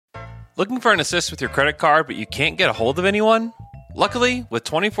Looking for an assist with your credit card, but you can't get a hold of anyone? Luckily, with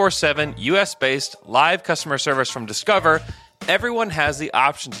 24/7 US-based live customer service from Discover, everyone has the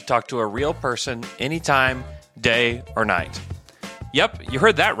option to talk to a real person anytime, day or night. Yep, you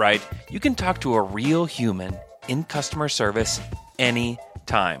heard that right. You can talk to a real human in customer service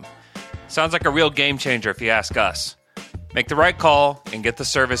anytime. Sounds like a real game changer if you ask us. Make the right call and get the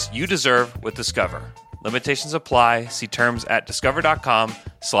service you deserve with Discover. Limitations apply. See terms at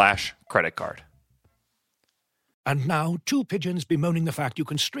discover.com/creditcard. And now, two pigeons bemoaning the fact you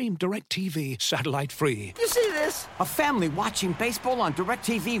can stream DirecTV satellite-free. You see this? A family watching baseball on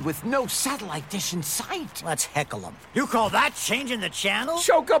DirecTV with no satellite dish in sight. Let's heckle them. You call that changing the channel?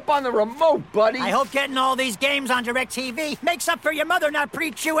 Choke up on the remote, buddy. I hope getting all these games on DirecTV makes up for your mother not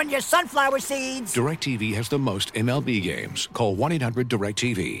pre-chewing your sunflower seeds. DirecTV has the most MLB games. Call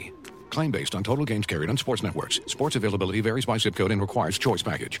 1-800-DirecTV. Claim based on total games carried on sports networks. Sports availability varies by zip code and requires choice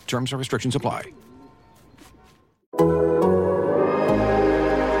package. Terms and restrictions apply.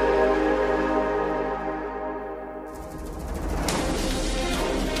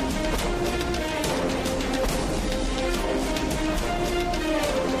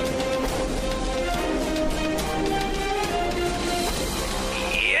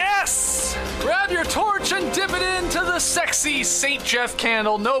 Yes! Grab your torch and dip it into the sexy St. Jeff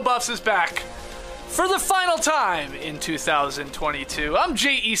candle. No Buffs is back for the final time in 2022. I'm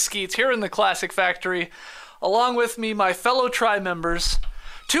J.E. Skeets here in the Classic Factory. Along with me, my fellow tribe members,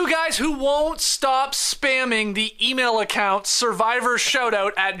 two guys who won't stop spamming the email account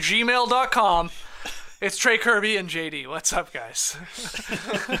survivorshoutout@gmail.com. It's Trey Kirby and JD. What's up, guys?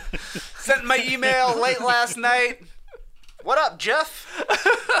 Sent my email late last night. What up, Jeff?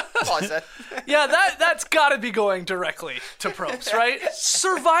 That's all I said. Yeah, that's got to be going directly to Probst, right?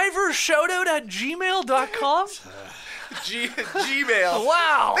 Survivorshoutout@gmail.com? Gmail.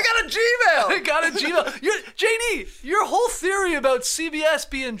 Wow. They got a Gmail. They got a Gmail. JD, your whole theory about CBS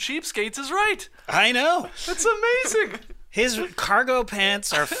being cheapskates is right. I know. That's amazing. His cargo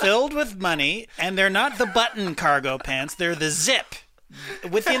pants are filled with money, and they're not the button cargo pants. They're the zip.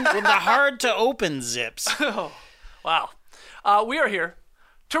 Within the hard-to-open zips. Oh, wow. We are here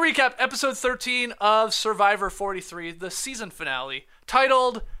to recap episode 13 of Survivor 43, the season finale,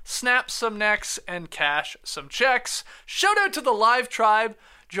 titled Snap Some Necks and Cash Some Checks. Shout out to the live tribe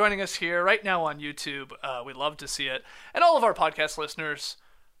joining us here right now on YouTube. We'd love to see it. And all of our podcast listeners,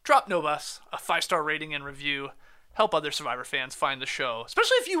 drop No Bus a 5-star rating and review. Help other Survivor fans find the show.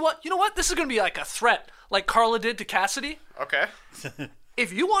 Especially if you want, you know what? This is going to be like a threat, like Carla did to Cassidy. Okay.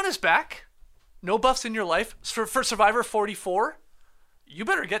 If you want us back, no buffs in your life, for Survivor 44, you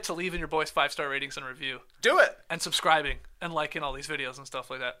better get to leaving your boys 5-star ratings and review. Do it. And subscribing and liking all these videos and stuff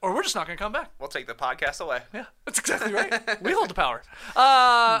like that. Or we're just not going to come back. We'll take the podcast away. Yeah, that's exactly right. We hold the power.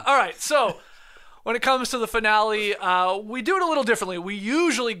 All right, so when it comes to the finale, we do it a little differently. We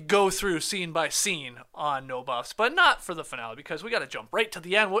usually go through scene by scene on No Buffs, but not for the finale because we got to jump right to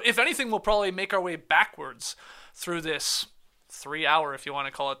the end. If anything, we'll probably make our way backwards through this 3-hour, if you want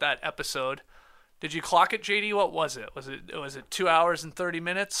to call it that, episode. Did you clock it, JD? What was it? Was it 2 hours and 30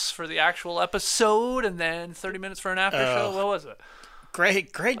 minutes for the actual episode and then 30 minutes for an after show? What was it?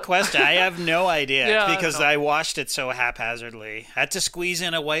 Great question. I have no idea because I watched it so haphazardly. Had to squeeze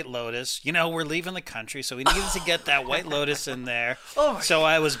in a White Lotus. You know, we're leaving the country, so we needed to get that White Lotus in there. So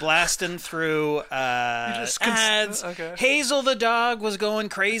I was blasting through ads. Okay. Hazel the dog was going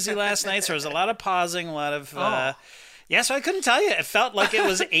crazy last night, so there was a lot of pausing, a lot of... Yeah, so I couldn't tell you. It felt like it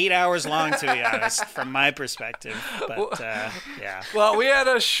was 8 hours long, to be honest, from my perspective. But, yeah. Well, we had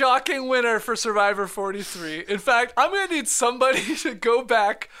a shocking winner for Survivor 43. In fact, I'm going to need somebody to go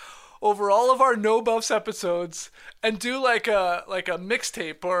back over all of our No Buffs episodes and do like a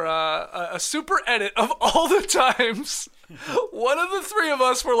mixtape or a super edit of all the times one of the three of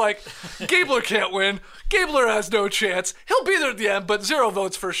us were like, Gabler can't win. Gabler has no chance. He'll be there at the end, but 0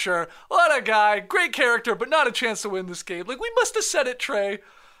 votes for sure. What a guy. Great character, but not a chance to win this game. Like, we must have said it, Trey.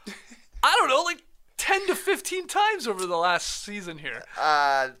 I don't know, like 10 to 15 times over the last season here.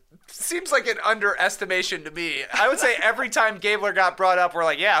 Seems like an underestimation to me. I would say every time Gabler got brought up, we're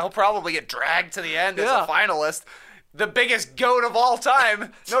like, yeah, he'll probably get dragged to the end as a finalist. The biggest GOAT of all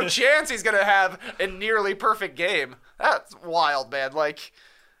time. No chance he's going to have a nearly perfect game. That's wild, man. Like,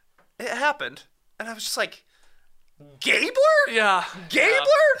 it happened. And I was just like, Gabler? Yeah. Gabler?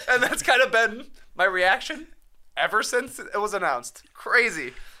 Yeah. And that's kind of been my reaction ever since it was announced.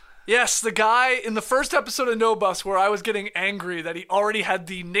 Crazy. Yes, the guy in the first episode of No Buffs where I was getting angry that he already had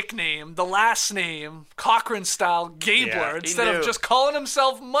the nickname, the last name, Cochran style Gabler, instead of just calling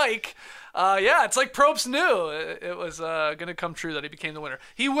himself Mike. Yeah, it's like Probst knew it was going to come true that he became the winner.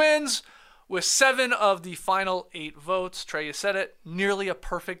 He wins with 7 of the final 8 votes. Trey, you said it. Nearly a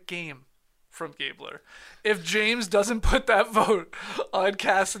perfect game from Gabler. If James doesn't put that vote on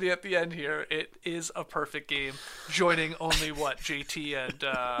Cassidy at the end here, it is a perfect game. Joining only, JT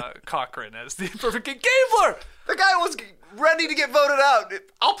and Cochran as the perfect game. Gabler! The guy was ready to get voted out.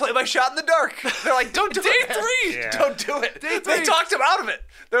 I'll play my shot in the dark. They're like, don't do it. Day 3! Yeah. Don't do it. Day 3. They talked him out of it.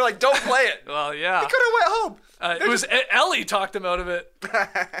 They're like, don't play it. Well, yeah. He could have went home. It was Ellie talked him out of it.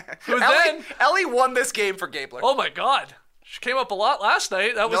 Ellie won this game for Gabler. Oh my God. She came up a lot last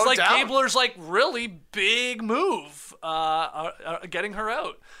night. That was No doubt. Gabler's really big move, getting her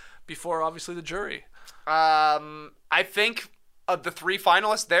out before obviously the jury. I think of the 3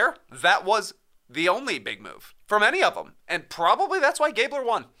 finalists there, that was the only big move from any of them. And probably that's why Gabler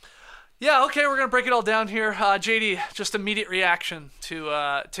won. Yeah, okay, we're going to break it all down here. JD, just immediate reaction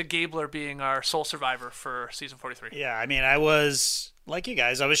to Gabler being our sole survivor for season 43. Yeah, I mean, I was, like you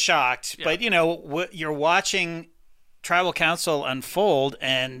guys, I was shocked. Yeah. But, you're watching Tribal Council unfold,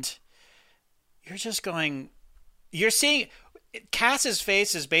 and you're just going... You're seeing... Cass's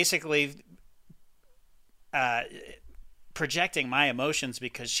face is basically projecting my emotions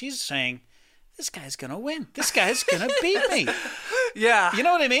because she's saying, this guy's going to win. This guy's going to beat me. Yeah. You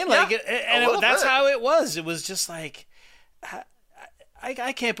know what I mean? That's how it was. It was just like,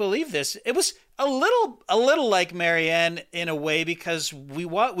 I can't believe this. It was a little like Marianne in a way because we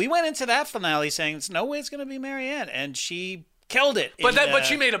went into that finale saying there's no way it's going to be Marianne, and she killed it. But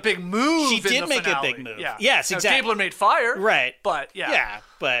she made a big move. She did make finale. a big move. Yeah. Yes, exactly. Gabler made fire. Right. But yeah. Yeah,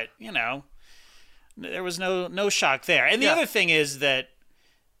 but there was no shock there. And the other thing is that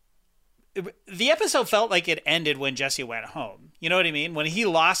the episode felt like it ended when Jesse went home. You know what I mean? When he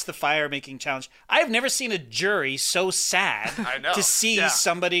lost the fire-making challenge. I've never seen a jury so sad to see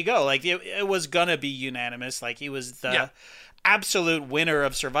somebody go. Like, it was going to be unanimous. Like, he was the absolute winner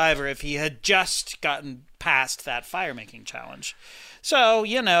of Survivor if he had just gotten past that fire-making challenge. So,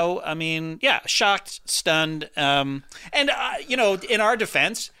 shocked, stunned. In our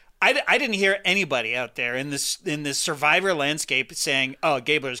defense... I didn't hear anybody out there in this Survivor landscape saying, "Oh,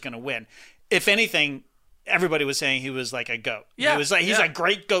 Gabler's going to win." If anything, everybody was saying he was like a goat. Yeah, he's a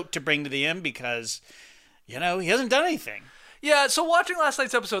great goat to bring to the end because, he hasn't done anything. Yeah. So watching last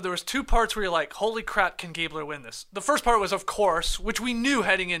night's episode, there was 2 parts where you're like, "Holy crap, can Gabler win this?" The first part was, of course, which we knew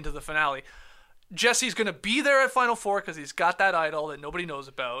heading into the finale. Jesse's going to be there at Final Four because he's got that idol that nobody knows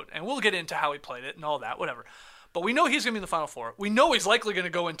about, and we'll get into how he played it and all that, whatever. But we know he's going to be in the Final Four. We know he's likely going to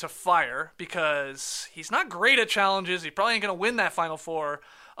go into fire because he's not great at challenges. He probably ain't going to win that Final Four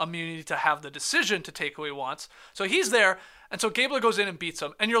immunity to have the decision to take who he wants. So he's there, and so Gabler goes in and beats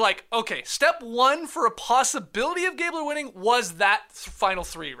him. And you're like, okay, step 1 for a possibility of Gabler winning was that Final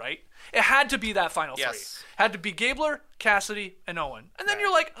 3, right? It had to be that Final 3. Had to be Gabler, Cassidy, and Owen. And then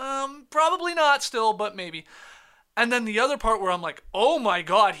you're like, probably not still, but maybe. And then the other part where I'm like, oh my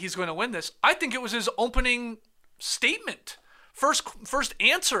God, he's going to win this. I think it was his opening statement, first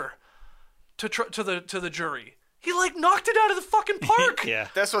answer to the jury. He knocked it out of the fucking park. Yeah,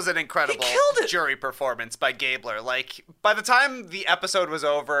 this was an incredible jury performance by Gabler. Like, by the time the episode was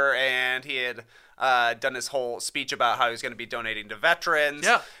over and he had done his whole speech about how he was going to be donating to veterans,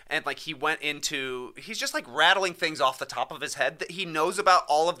 and he went into, he's just rattling things off the top of his head that he knows about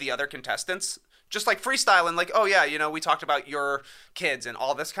all of the other contestants, just freestyling, oh yeah, we talked about your kids and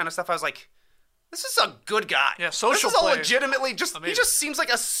all this kind of stuff. I was like, this is a good guy. Yeah, social This is play. legitimately he just seems like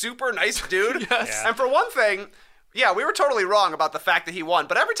a super nice dude. Yes. Yeah. And for one thing, we were totally wrong about the fact that he won.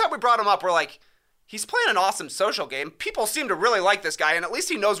 But every time we brought him up, we're like, he's playing an awesome social game. People seem to really like this guy, and at least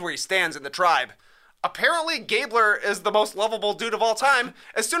he knows where he stands in the tribe. Apparently, Gabler is the most lovable dude of all time.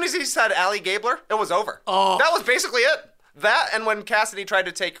 As soon as he said Allie Gabler, it was over. Oh. That was basically it. That, and when Cassidy tried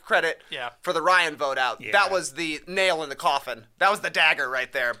to take credit for the Ryan vote out, that was the nail in the coffin. That was the dagger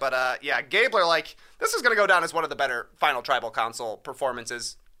right there. But Gabler, this is going to go down as one of the better final Tribal Council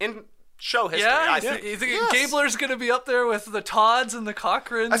performances in show history. I think. You think Gabler's going to be up there with the Todds and the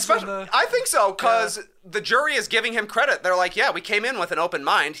Cochrans? I think so, because the jury is giving him credit. They're like, we came in with an open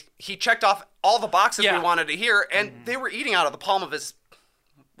mind. He checked off all the boxes we wanted to hear, and they were eating out of the palm of his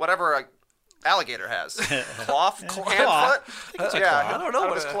whatever alligator has. Cloth? Hand foot? I don't know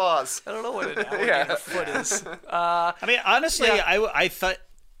what his claws. I don't know what an alligator foot is. I mean, honestly, I thought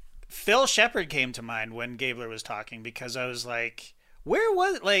Phil Shepard came to mind when Gabler was talking because I was like, where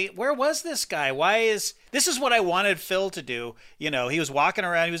was this guy? This is what I wanted Phil to do. He was walking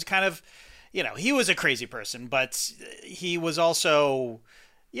around. He was kind of, he was a crazy person, but he was also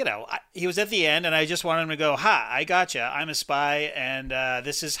he was at the end, and I just wanted him to go, "Ha, I gotcha. I'm a spy, and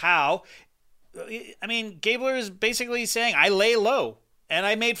this is how." I mean, Gabler is basically saying, "I lay low, and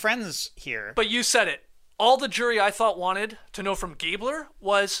I made friends here." But you said it. All the jury I thought wanted to know from Gabler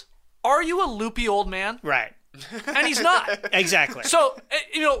was, "Are you a loopy old man?" Right. And he's not. Exactly. So,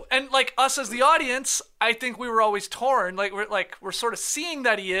 and like us as the audience, I think we were always torn. We're sort of seeing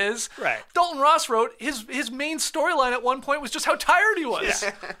that he is. Right. Dalton Ross wrote his main storyline at one point was just how tired he was.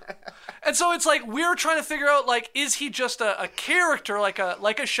 Yeah. And so it's like we're trying to figure out, like, is he just a character like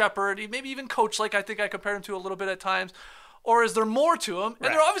a Shepard, maybe even Coach, like I think I compared him to a little bit at times, or is there more to him?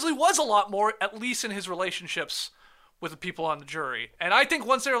 And there obviously was a lot more, at least in his relationships with the people on the jury. And I think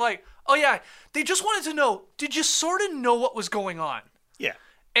once they were like, oh yeah, they just wanted to know, did you sort of know what was going on? Yeah.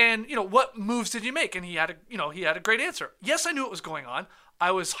 And, what moves did you make? And he had a great answer. Yes, I knew what was going on. I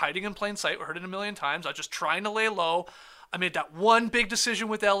was hiding in plain sight. We heard it a million times. I was just trying to lay low. I made that one big decision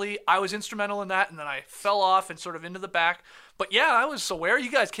with Ellie. I was instrumental in that, and then I fell off and sort of into the back. But yeah, I was aware.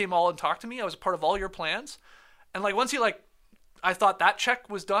 You guys came all and talked to me. I was a part of all your plans. And like once he I thought that check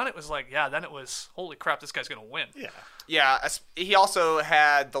was done, it was like, yeah, then it was, holy crap, this guy's going to win. Yeah. Yeah, he also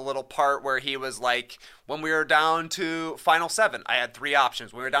had the little part where he was like, when we were down to Final 7, I had 3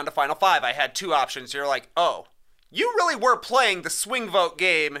 options. When we were down to Final 5, I had 2 options. You're like, oh, you really were playing the swing vote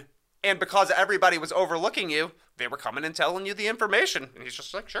game, and because everybody was overlooking you, they were coming and telling you the information. And he's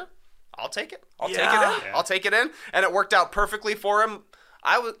just like, sure, I'll take it. I'll take it in. Yeah. I'll take it in. And it worked out perfectly for him.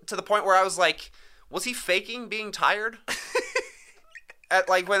 I was to the point where I was like, was he faking being tired? At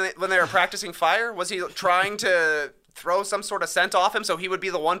like when they were practicing fire, was he trying to throw some sort of scent off him so he would be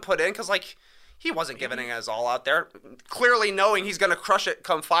the one put in? Because like he wasn't giving it his all out there, clearly knowing he's gonna crush it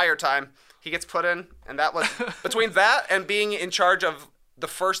come fire time. He gets put in, and that was between that and being in charge of the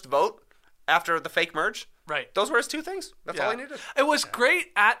first vote after the fake merge. Right. Those were his 2 things. That's all he needed. It was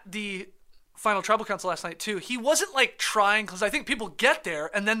great at the Final Tribal Council last night too. He wasn't like trying, because I think people get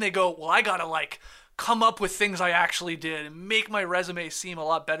there and then they go, well, I gotta like come up with things I actually did and make my resume seem a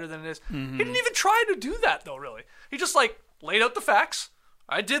lot better than it is. Mm-hmm. He didn't even try to do that though, really. He just like laid out the facts.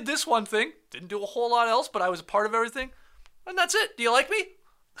 I did this one thing, didn't do a whole lot else, but I was a part of everything. And that's it. Do you like me?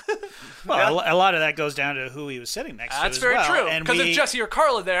 Well, a lot of that goes down to who he was sitting next to. That's very true. Because if Jesse or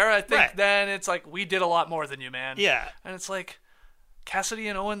Carla there, I think then it's like, we did a lot more than you, man. Yeah. And it's like, Cassidy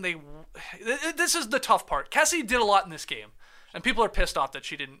and Owen, this is the tough part. Cassidy did a lot in this game. And people are pissed off that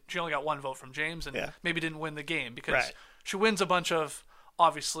she only got 1 vote from James and maybe didn't win the game because she wins a bunch of,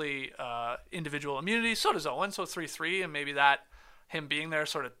 obviously, individual immunity. So does Owen, so 3-3, and maybe that, him being there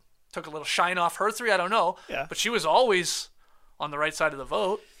sort of took a little shine off her 3, I don't know. Yeah. But she was always on the right side of the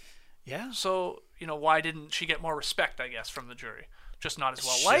vote. Yeah. So, why didn't she get more respect, I guess, from the jury? Just not as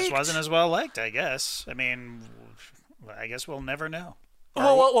well liked? She just wasn't as well liked, I guess. I mean, I guess we'll never know.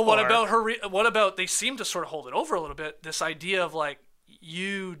 What about her? What about they seem to sort of hold it over a little bit? This idea of like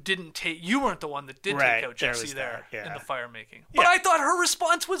you weren't the one that did take out Jesse there in the fire making. But I thought her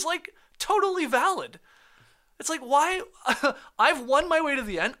response was like totally valid. It's like, why? I've won my way to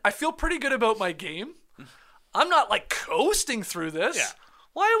the end. I feel pretty good about my game. I'm not like coasting through this. Yeah.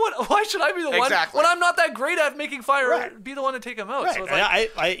 Why should I be the one when I'm not that great at making fire be the one to take him out? Right. So it's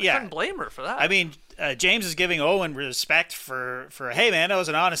like, I couldn't blame her for that. I mean, James is giving Owen respect for hey man, that was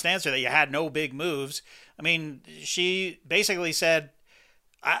an honest answer that you had no big moves. I mean, she basically said,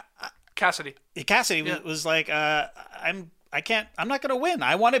 Cassidy was like, I'm not going to win.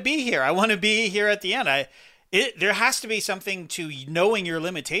 I want to be here. I want to be here at the end. There has to be something to knowing your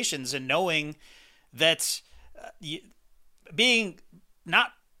limitations and knowing that being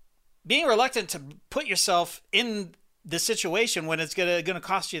reluctant to put yourself in the situation when it's gonna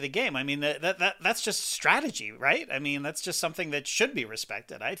cost you the game. I mean, that's just strategy, right? I mean, that's just something that should be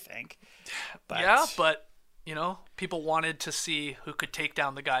respected, I think. But people wanted to see who could take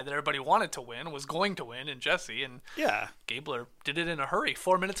down the guy that everybody wanted to win, was going to win, and Jesse. And Gabler did it in a hurry,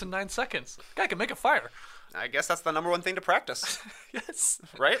 4 minutes and 9 seconds. Guy can make a fire. I guess that's the number one thing to practice. Yes.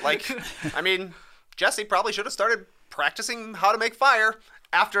 Right? Like, I mean, Jesse probably should have started practicing how to make fire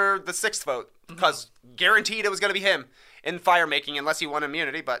after the 6th vote, because guaranteed it was going to be him in fire making unless he won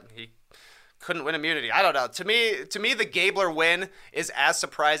immunity, but he couldn't win immunity. I don't know. To me, the Gabler win is as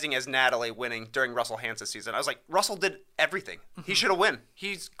surprising as Natalie winning during Russell Hance's season. I was like, Russell did everything. He should have won.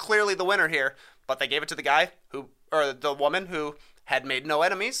 He's clearly the winner here, but they gave it to the woman who had made no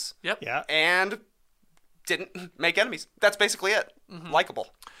enemies. Yep. Yeah. And didn't make enemies. That's basically it. Likeable.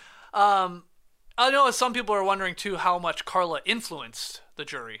 I know some people are wondering, too, how much Carla influenced the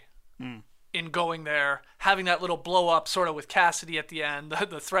jury in going there, having that little blow-up sort of with Cassidy at the end,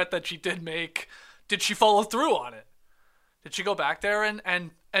 the threat that she did make. Did she follow through on it? Did she go back there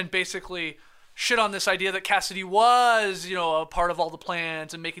and basically shit on this idea that Cassidy was, a part of all the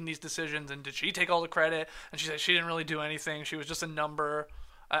plans and making these decisions? And did she take all the credit? And she said she didn't really do anything. She was just a number.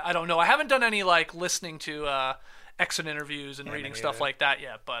 I don't know. I haven't done any listening to exit interviews and reading stuff like that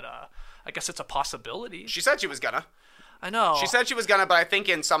yet, but I guess it's a possibility. She said she was gonna. I know. She said she was gonna, but I think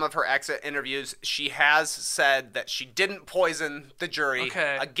in some of her exit interviews, she has said that she didn't poison the jury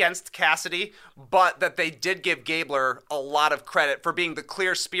against Cassidy, but that they did give Gabler a lot of credit for being the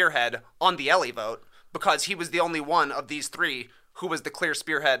clear spearhead on the Ellie vote, because he was the only one of these three who was the clear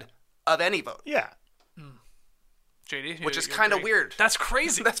spearhead of any vote. Yeah. JD, which is kind of weird. That's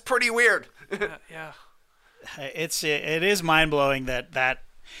crazy. That's pretty weird. Yeah. It is mind-blowing that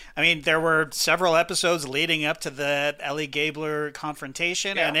I mean, there were several episodes leading up to the Ellie Gabler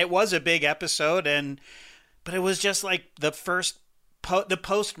confrontation, and it was a big episode, but it was just like the first the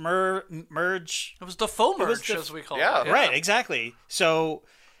post merge. It was the faux merge, as we call it. Yeah, right, exactly. So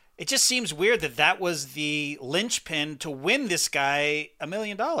it just seems weird that was the linchpin to win this guy $1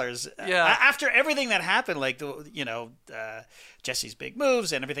 million. Yeah. After everything that happened, like Jesse's big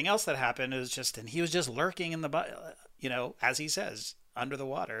moves and everything else that happened, and he was just lurking in the, as he says, under the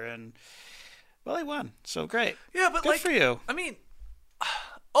water, and well, he won. So great. Yeah, but good for you. I mean,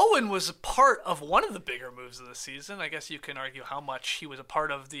 Owen was a part of one of the bigger moves of the season. I guess you can argue how much he was a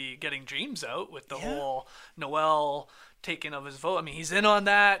part of the getting James out with the whole Noel taking of his vote. I mean, he's in on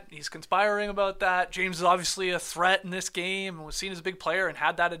that. He's conspiring about that. James is obviously a threat in this game and was seen as a big player and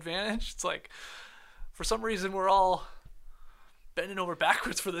had that advantage. It's like, for some reason, we're all bending over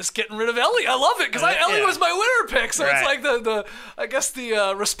backwards for this, getting rid of Ellie. I love it because Ellie was my winner pick. So it's like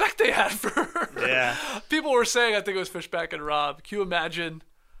the respect they had for her. Yeah. People were saying, I think it was Fishback and Rob, can you imagine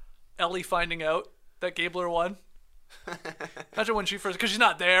Ellie finding out that Gabler won? Imagine when she first, because she's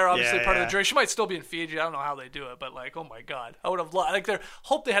not there, obviously part of the jury. She might still be in Fiji. I don't know how they do it, but oh my God, I would have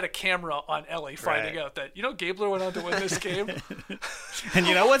hope they had a camera on Ellie finding out that Gabler went on to win this game. And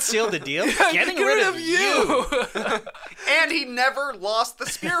you know what sealed the deal? Getting rid of you. And he never lost the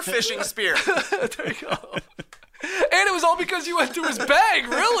spearfishing spear. There you go. And it was all because you went through his bag,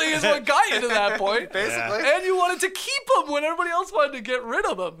 really, is what got you to that point. Basically. And you wanted to keep him when everybody else wanted to get rid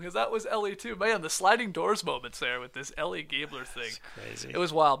of him, because that was Ellie too. Man, the sliding doors moments there with this Ellie Gabler thing. That's crazy. It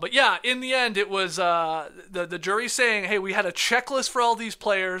was wild. But yeah, in the end, it was the jury saying, hey, we had a checklist for all these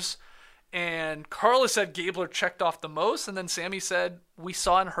players, and Carla said Gabler checked off the most, and then Sammy said we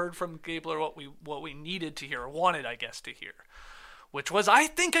saw and heard from Gabler what we needed to hear, or wanted, I guess, to hear. Which was, I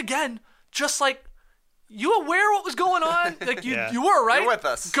think, again, just like, you aware what was going on? You were, right? You're with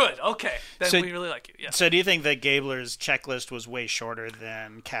us. Good. Okay. Then we really like you. Yeah. So do you think that Gabler's checklist was way shorter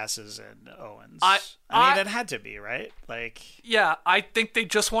than Cass's and Owen's? I mean, it had to be, right? Yeah, I think they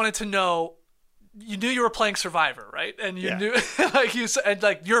just wanted to know. You knew you were playing Survivor, right? And you knew,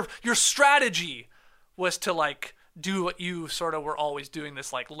 your strategy was to do what you sort of were always doing,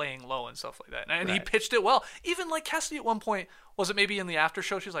 this laying low and stuff like that. And he pitched it well. Even Cassidy at one point, was it maybe in the after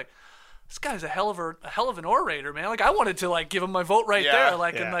show? She was like, this guy's a hell of an orator, man. I wanted to give him my vote right there.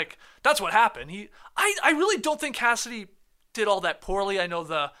 And that's what happened. I really don't think Cassidy did all that poorly. I know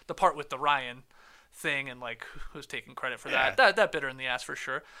the part with the Ryan thing and who's taking credit for that. That bit her in the ass for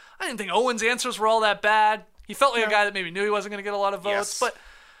sure. I didn't think Owen's answers were all that bad. He felt like a guy that maybe knew he wasn't going to get a lot of votes,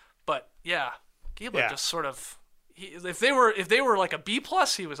 but yeah, Gabler just sort of. If they were a B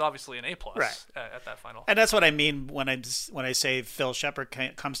plus, he was obviously an A plus at that final. And that's what I mean when I say Phil Shepard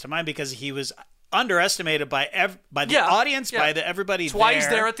comes to mind, because he was underestimated by the audience, by everybody. That's why he's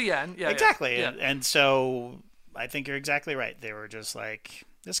there at the end. Yeah, exactly. Yeah. And so I think you're exactly right. They were just like,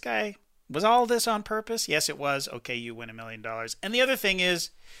 this guy, was all this on purpose? Yes, it was. Okay, you win $1 million. And the other thing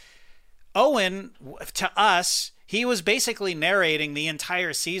is, Owen, to us, he was basically narrating the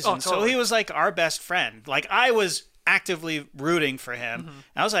entire season. Totally. So he was our best friend. I was actively rooting for him. Mm-hmm.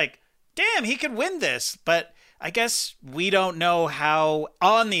 I was like, damn, he could win this. But I guess we don't know how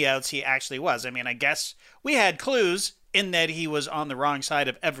on the outs he actually was. I mean, I guess we had clues in that he was on the wrong side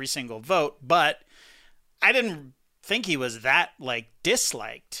of every single vote, but I didn't think he was that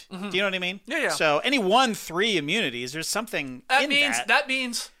disliked. Mm-hmm. Do you know what I mean? Yeah. So, and he won 3 immunities. There's something that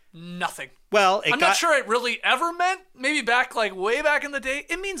means nothing. Well, I'm not sure it really ever meant, maybe back way back in the day.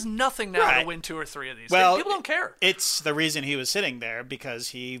 It means nothing now to win 2 or 3 of these. Well, people don't care. It's the reason he was sitting there, because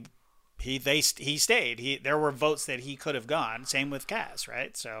he stayed. There were votes that he could have gone. Same with Cass,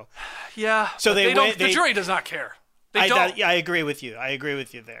 right? So yeah. So the jury does not care. They don't. I agree with you. I agree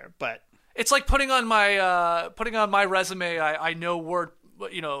with you there. But it's like putting on my resume. I know Word.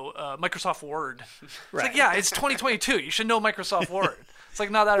 Microsoft Word. It's it's 2022. You should know Microsoft Word. It's like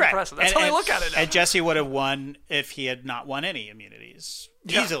not that impressive. That's how they look at it now. And Jesse would have won if he had not won any immunities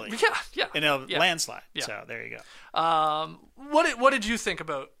easily. Yeah. In a landslide. Yeah. So there you go. What did you think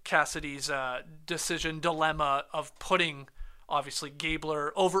about Cassidy's decision dilemma of putting obviously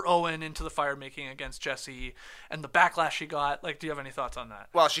Gabler over Owen into the fire making against Jesse and the backlash she got? Like, do you have any thoughts on that?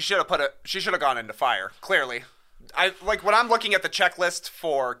 Well, she should have gone into fire, clearly. When I'm looking at the checklist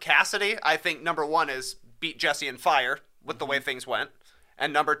for Cassidy, I think number 1 is beat Jesse in fire with the way things went.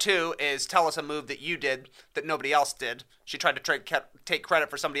 And number 2 is tell us a move that you did that nobody else did. She tried to take credit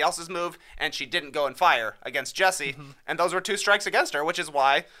for somebody else's move, and she didn't go in fire against Jesse. And those were 2 strikes against her, which is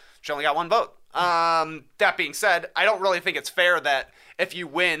why she only got 1 vote. That being said, I don't really think it's fair that if you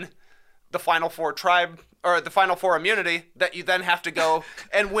win the Final Four the Final Four immunity, that you then have to go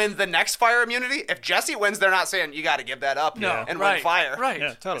and win the next fire immunity. If Jesse wins, they're not saying you got to give that up and win fire. Right.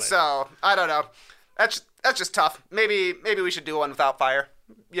 Yeah, totally. So I don't know. That's just tough. Maybe we should do one without fire.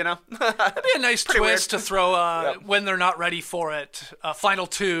 You know, that'd be a nice twist to throw when they're not ready for it. Final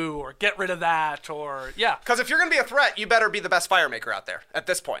 2, or get rid of that, or Because if you're gonna be a threat, you better be the best fire maker out there at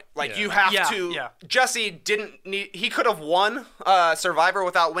this point. Like you have to. Yeah. Jesse didn't need. He could have won Survivor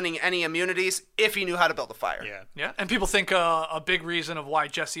without winning any immunities if he knew how to build a fire. Yeah. And people think a big reason of why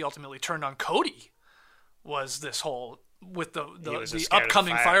Jesse ultimately turned on Cody was this whole with the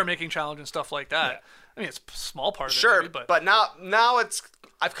upcoming fire making challenge and stuff like that. Yeah. I mean, it's a small part of it. Sure, maybe, but now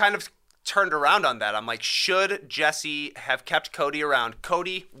I've kind of turned around on that. I'm like, should Jesse have kept Cody around?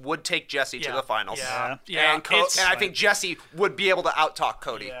 Cody would take Jesse to the finals. Yeah. And I think Jesse would be able to out-talk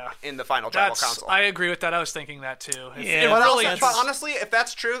Cody in the final tribal council. I agree with that. I was thinking that too. But honestly, if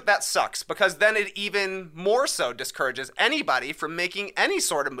that's true, that sucks, because then it even more so discourages anybody from making any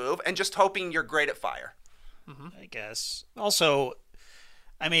sort of move and just hoping you're great at fire. I guess. Also,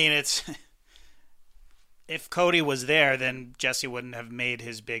 I mean, it's... If Cody was there, then Jesse wouldn't have made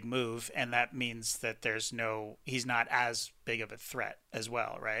his big move, and that means that he's not as big of a threat as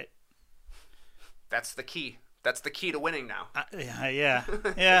well, right? That's the key. That's the key to winning now. Yeah.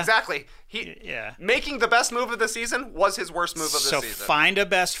 Exactly. Making the best move of the season was his worst move of the season. So find a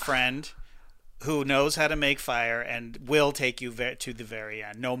best friend who knows how to make fire and will take you to the very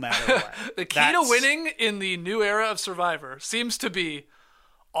end, no matter what. The key to winning in the new era of Survivor seems to be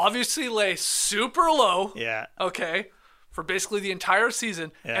obviously lay super low. Yeah. Okay. For basically the entire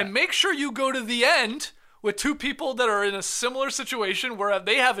season. Yeah. And make sure you go to the end with 2 people that are in a similar situation where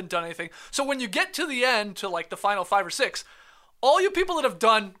they haven't done anything. So when you get to the end, to like the final 5 or 6, all you people that have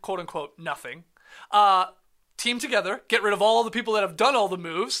done, quote unquote, nothing, team together, get rid of all the people that have done all the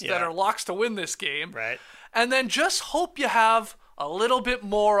moves that are locks to win this game. Right. And then just hope you have a little bit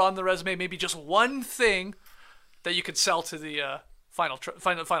more on the resume, maybe just one thing that you could sell to the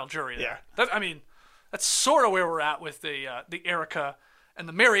final jury there. That's sort of where we're at with the Erica and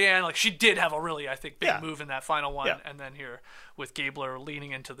the Marianne. Like, she did have a really, I think, big move in that final one. And then here with Gabler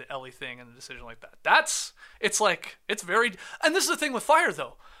leaning into the Ellie thing and the decision like that. It's very, and this is the thing with fire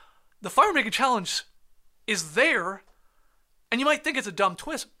though. The fire making challenge is there, and you might think it's a dumb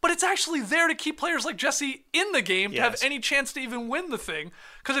twist, but it's actually there to keep players like Jesse in the game to have any chance to even win the thing,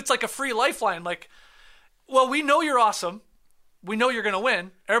 because it's like a free lifeline. Like, well, we know you're awesome. We know you're going to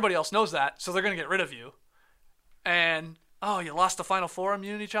win. Everybody else knows that, so they're going to get rid of you. And, you lost the Final Four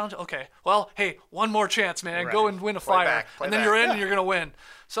immunity challenge? Okay, well, hey, one more chance, man. Right. Go and win a fire. And then you're in and you're going to win.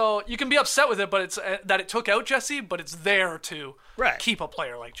 So you can be upset with it, but it's that it took out Jesse, but it's there to keep a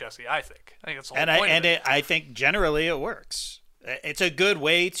player like Jesse, I think. I think that's the whole point of it. I think generally it works. It's a good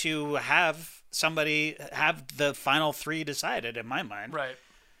way to have somebody have the final 3 decided, in my mind. Right.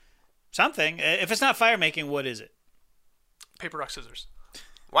 Something. If it's not fire making, what is it? Paper, rock, scissors.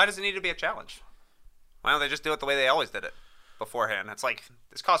 Why does it need to be a challenge? Why don't they just do it the way they always did it beforehand? It's like,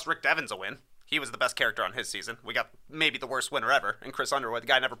 this cost Rick Devens a win. He was the best character on his season. We got maybe the worst winner ever in Chris Underwood. The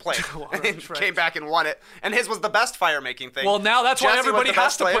guy never played. Came back and won it. And his was the best fire-making thing. Well, now that's why everybody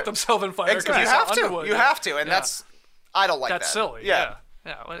has to put themselves in fire. You have to. You have to. And I don't like that. That's silly. Yeah.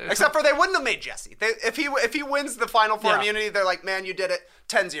 Except for they wouldn't have made Jesse. If he wins the Final Four immunity, they're like, man, you did it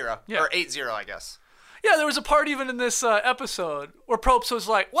 10-0. Or 8-0, I guess. Yeah, there was a part even in this episode where Probst was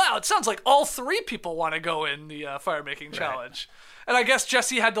like, wow, it sounds like all 3 people want to go in the fire-making challenge. And I guess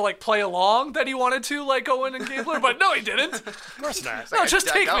Jesse had to, play along that he wanted to, go in and Gabler, but no, he didn't. Of course not. No, just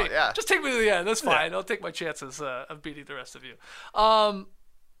take me. Yeah. Just take me to the end. That's fine. I'll take my chances of beating the rest of you. Well,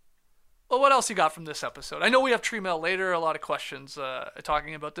 what else you got from this episode? I know we have Tree Mail later, a lot of questions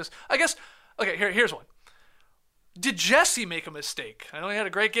talking about this. I guess, okay, here's one. Did Jesse make a mistake? I know he had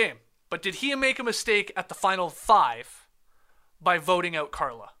a great game. But did he make a mistake at the final 5 by voting out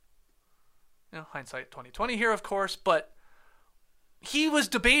Carla? Hindsight 2020 here, of course, but he was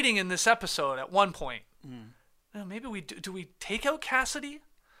debating in this episode at one point. Maybe do we take out Cassidy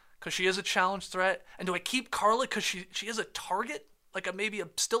because she is a challenge threat, and do I keep Carla because she is a target, like maybe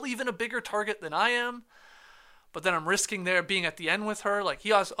still even a bigger target than I am? But then I'm risking there being at the end with her. Like,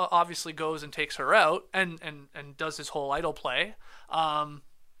 he obviously goes and takes her out and does his whole idol play, or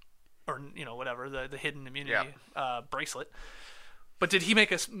whatever, the hidden immunity bracelet. But did he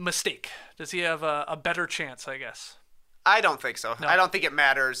make a mistake? Does he have a better chance, I guess? I don't think so. No. I don't think it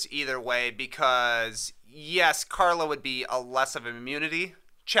matters either way because, yes, Carla would be a less of an immunity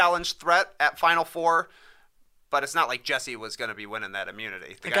challenge threat at Final Four, but it's not like Jesse was going to be winning that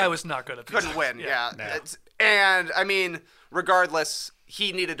immunity. The guy was not good at this. Couldn't win, yeah. And, I mean, regardless,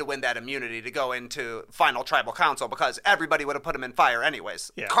 he needed to win that immunity to go into Final Tribal Council because everybody would have put him in fire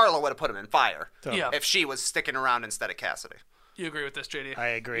anyways. Yeah. Carla would have put him in fire if she was sticking around instead of Cassidy. You agree with this, JD? I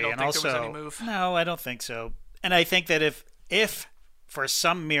agree. You don't and think also, there was any move? No, I don't think so. And I think that if for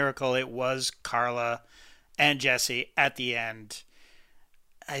some miracle it was Carla and Jesse at the end,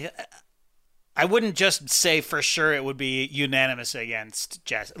 I wouldn't just say for sure it would be unanimous against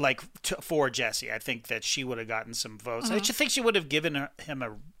Jesse, for Jesse. I think that she would have gotten some votes. I just think she would have given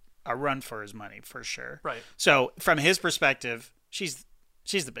him a run for his money for sure. Right. So from his perspective, she's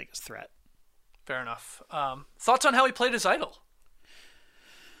the biggest threat. Fair enough. Thoughts on how he played his idol?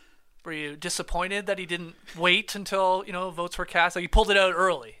 Were you disappointed that he didn't wait until votes were cast? Like, he pulled it out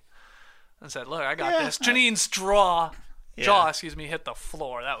early and said, "Look, I got this." Janine's jaw, hit the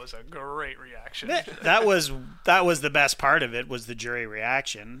floor. That was a great reaction. That was the best part of it, was the jury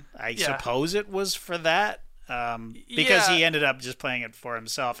reaction. I suppose it was for that, because he ended up just playing it for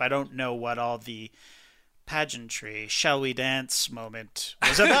himself. I don't know what all the pageantry, shall we dance moment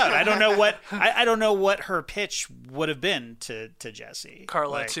was about. I don't know what I don't know what her pitch would have been to Jesse.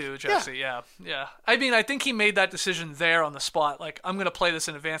 Carla to Jesse, yeah. I mean, I think he made that decision there on the spot. Like, I'm going to play this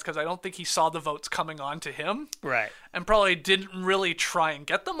in advance because I don't think he saw the votes coming on to him. Right. And probably didn't really try and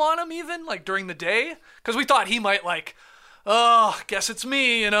get them on him even, like, during the day. Because we thought he might, guess it's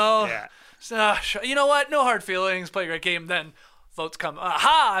me, Yeah. You know what? No hard feelings. Play a great game. Then votes come.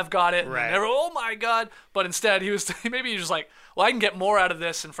 Aha! I've got it. Right. And oh my God! But instead, he was just like, well, I can get more out of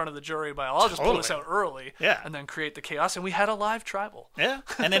this in front of the jury I'll just pull this out early. Yeah. And then create the chaos. And we had a live tribal. Yeah.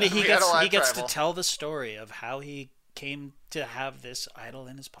 And then he gets to tell the story of how he came to have this idol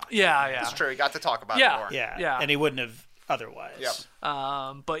in his pocket. Yeah. It's true. He got to talk about it more. Yeah. And he wouldn't have otherwise. Yep.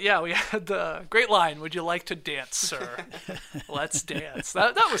 But yeah, we had the great line, "Would you like to dance, sir?" Let's dance.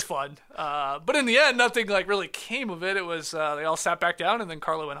 That was fun. But in the end, nothing really came of it. It was they all sat back down and then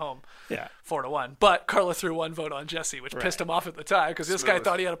Carla went home. Yeah. 4-1. But Carla threw one vote on Jesse, which pissed him off at the time because this guy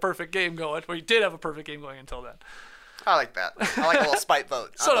thought he had a perfect game going, or he did have a perfect game going until then. I like that. I like a little spite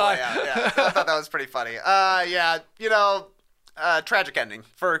vote. So do I. Yeah. I thought that was pretty funny. Tragic ending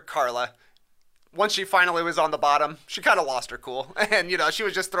for Carla. Once she finally was on the bottom, she kind of lost her cool. And, she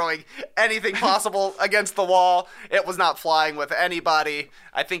was just throwing anything possible against the wall. It was not flying with anybody.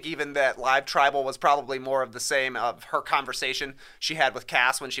 I think even that live tribal was probably more of the same of her conversation she had with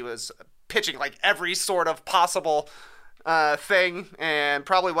Cass when she was pitching every sort of possible thing. And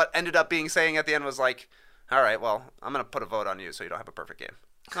probably what ended up being saying at the end was like, all right, well, I'm going to put a vote on you so you don't have a perfect game.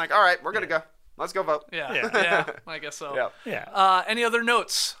 I'm like, all right, we're going to go. Let's go vote. Yeah, I guess so. Yep. Yeah. Any other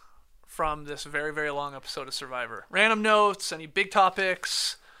notes from this very, very long episode of Survivor? Random notes, any big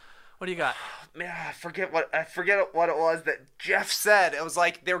topics? What do you got? Man, I forget what it was that Jeff said. It was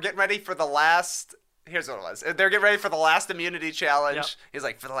like they were getting ready for the last. Here's what it was. They're getting ready for the last immunity challenge. Yep. He's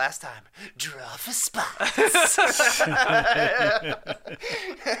like, for the last time, draw for spots. It's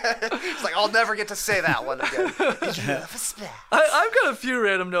like, I'll never get to say that one again. Draw for spots. I've got a few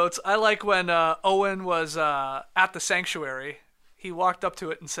random notes. I like when Owen was at the sanctuary. He walked up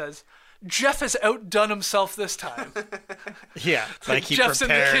to it and says, "Jeff has outdone himself this time." Yeah, he Jeff's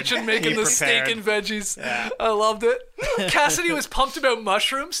prepared. in the kitchen making the steak and veggies. Yeah. I loved it. Cassidy was pumped about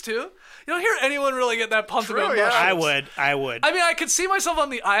mushrooms too. You don't hear anyone really get that pumped about mushrooms. I would. I mean, I could see myself on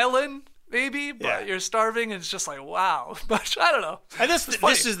the island, maybe, but you're starving, and it's just like, wow. But I don't know. And this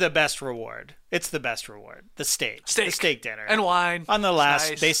is the best reward. It's the best reward. The steak. The steak dinner. And wine. On the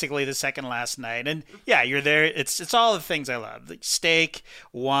last, basically the second last night. And yeah, you're there. It's all the things I love. The steak,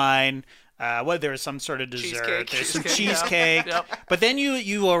 wine, there was some sort of dessert. There's some cheesecake. Yep. But then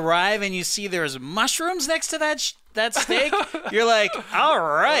you arrive and you see there's mushrooms next to that steak. You're like, all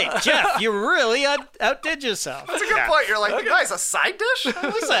right, Jeff, you really outdid yourself. That's a good point. You're like, guys, a side dish?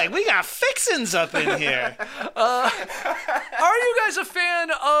 It's like, we got fixins up in here. Are you guys a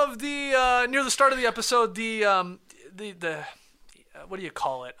fan of the near the start of the episode, the what do you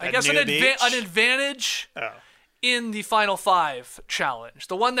call it? I guess an advantage in the Final Five challenge,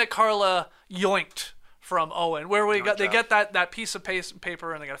 the one that Carla yoinked from Owen, where they get that piece of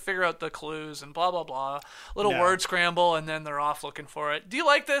paper and they got to figure out the clues and blah blah blah, little word scramble, and then they're off looking for it. Do you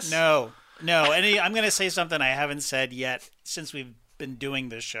like this? No. And I'm going to say something I haven't said yet since we've been doing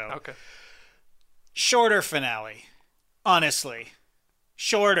this show. Okay. Shorter finale, honestly,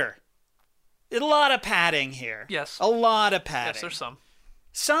 shorter. A lot of padding here. Yes. A lot of padding. Yes, there's some.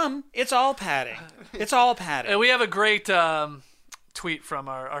 It's all padding. It's all padding. And we have a great tweet from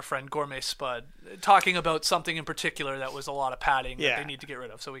our friend Gourmet Spud talking about something in particular that was a lot of padding that they need to get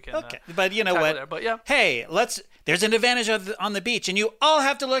rid of, so we can. Okay, but you know what? There. But yeah. Hey, there's an advantage on the beach, and you all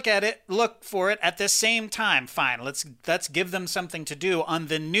have to look for it at the same time. Fine, let's give them something to do on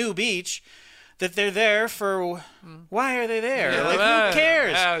the new beach. That they're there for. Why are they there? Who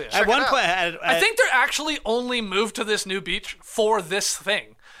cares? At one point, I think they're actually only moved to this new beach for this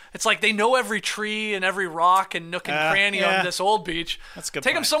thing. It's like they know every tree and every rock and nook and cranny on this old beach. That's a good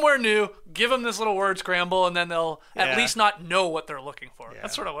Take point. them somewhere new, give them this little word scramble, and then they'll at least not know what they're looking for.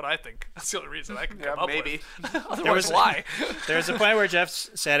 That's sort of what I think. That's the only reason I can come up with. Otherwise, why? There's a point where Jeff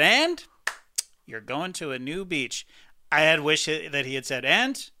said, "And you're going to a new beach." I had wished that he had said,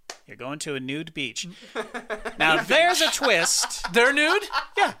 "And you're going to a nude beach." Now there's a twist. They're nude?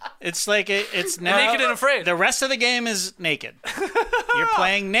 Yeah, it's like it's now Naked and Afraid. The rest of the game is naked. You're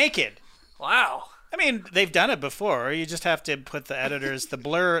playing naked. Wow. I mean, they've done it before. You just have to put the editors, the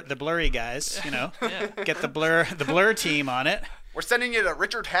blurry guys, get the blur team on it. We're sending you to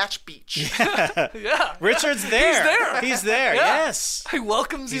Richard Hatch Beach. Yeah. Richard's there. He's there. Yeah. Yes. He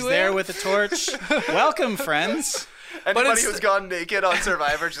welcomes He's you there in. with a torch. Welcome, friends. Anybody who's gone naked on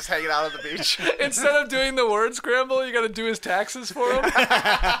Survivor just hanging out on the beach. Instead of doing the word scramble, you got to do his taxes for him.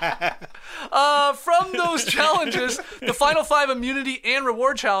 From those challenges, the Final Five immunity and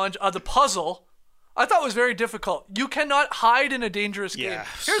reward challenge, the puzzle, I thought was very difficult. You cannot hide in a dangerous game. Yeah,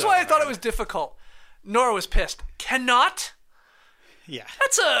 Here's so why I thought hard. it was difficult. Nora was pissed. Cannot? Yeah.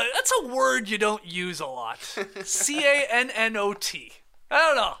 That's a word you don't use a lot. C-A-N-N-O-T. I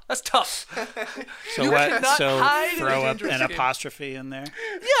don't know. That's tough. So You what? cannot So hide in a throw up dangerous an game. apostrophe in there.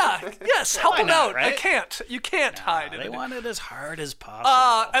 Yeah. Yes. Help him not, out. right? I can't. You can't hide in They it. want it as hard as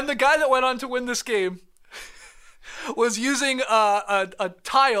possible. And the guy that went on to win this game was using a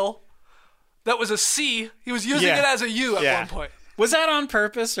tile that was a C. He was using it as a U at one point. Was that on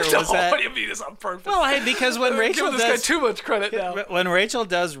purpose or No, was that? what do you mean it's on purpose? Well, hey, because when I'm Rachel giving this guy does too much credit now. when Rachel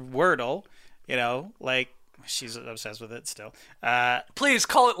does Wordle, like she's obsessed with it still. Please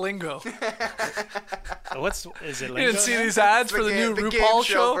call it lingo. Is it You lingo? didn't see these ads for the new the RuPaul game show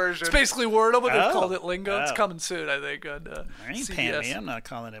show? version. It's basically Wordle, but they've called it lingo. It's Oh. coming soon, I think. On They ain't CBS. paying me. I'm not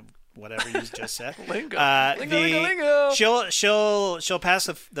calling it whatever you just said. Lingo. Lingo. She'll pass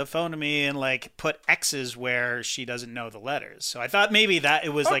the phone to me and like put X's where she doesn't know the letters. So I thought maybe that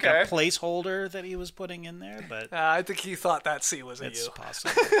it was like a Okay. placeholder that he was putting in there, but I think he thought that C was a it's U.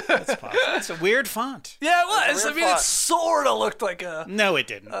 possible. It's possible. It's a weird font. Yeah, it was. I weird mean, it font. sort of looked like a... No, it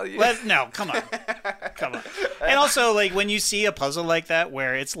didn't. yeah. No, come on. And also, like, when you see a puzzle like that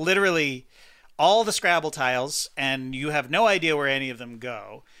where it's literally all the Scrabble tiles and you have no idea where any of them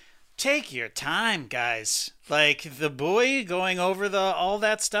go, take your time, guys. Like, the boy going over all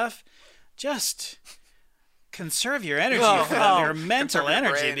that stuff, just conserve your energy, your mental Conserve your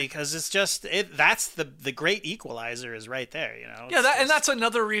energy, brain. because it's just, that's the great equalizer is right there, Yeah, and that's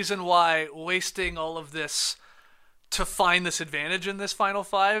another reason why wasting all of this to find this advantage in this Final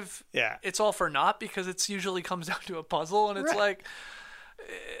Five, it's all for naught, because it's usually comes down to a puzzle, and it's like,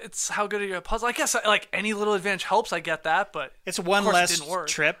 it's how good are you at puzzle? I guess like any little advantage helps. I get that, but it's one of course it less didn't work.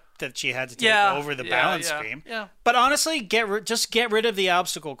 trip that she had to take over the balance screen. Yeah. But honestly, just get rid of the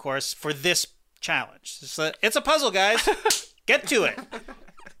obstacle course for this challenge. It's a puzzle, guys. Get to it.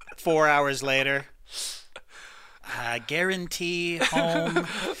 4 hours later. Guarantee home.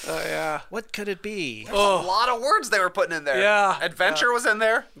 What could it be? A lot of words they were putting in there. Yeah. Adventure was in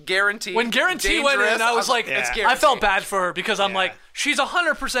there. Guarantee. When Guarantee went in, Dangerous. I was like, it's I Guarantee. felt bad for her because I'm like, she's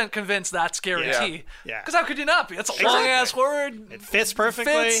 100% convinced that's Guarantee. Yeah. Because how could you not be? That's a long ass word. It fits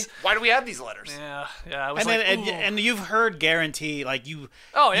perfectly. Fits. Why do we have these letters? Yeah. I was And, like, then, ooh. and you've heard guarantee, like you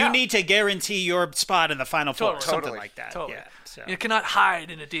need to guarantee your spot in the final four, Totally. something like that. Totally. Yeah. So. You cannot hide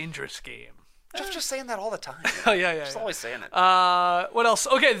in a dangerous game. Jeff's just saying that all the time. Oh, yeah. Just always saying it. What else?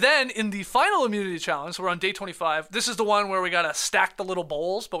 Okay, then in the final immunity challenge, so we're on day 25. This is the one where we got to stack the little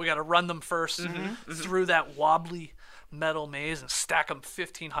bowls, but we got to run them first through that wobbly metal maze and stack them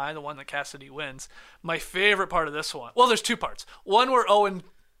 15 high, the one that Cassidy wins. My favorite part of this one, well, there's two parts. One where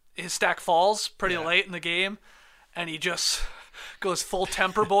his stack falls pretty late in the game, and he just goes full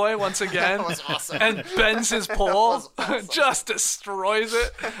temper boy once again. That was awesome. And bends his pole, just destroys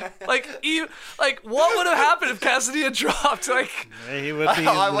it. Like, what would have happened if Cassidy had dropped? Like, He would be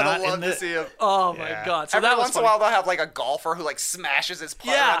I would not have in loved the... to see him. oh my god! So Every that was once in a funny. while, they'll have like a golfer who like smashes his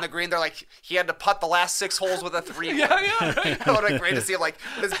putter Yeah. on the green. They're like, he had to putt the last 6 holes with a 3. Yeah, right. That would have been great to see him like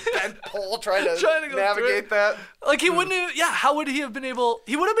with his bent pole trying to Trying to go navigate through that. Like he wouldn't. How would he have been able?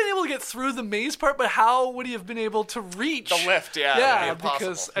 He would have been able to get through the maze part, but how would he have been able to reach The lift, yeah, Yeah, that'd be impossible.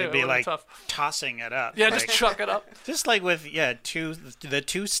 because It'd it be would've like been tough. tossing it up. Yeah, like, just chuck it up. just like with the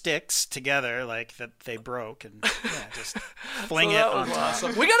two sticks together, like that they broke, and just fling So it that on was top.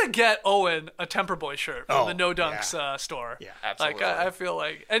 awesome. We gotta get Owen a Temper Boy shirt from the No Dunks store. Yeah, absolutely. Like I feel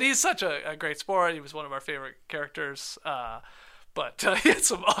like, and he's such a great sport. He was one of our favorite characters. But he had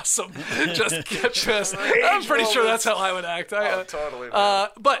some awesome just I'm pretty sure that's how I would act. Totally. Man.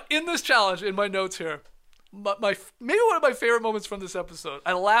 But in this challenge, in my notes here, my maybe one of my favorite moments from this episode,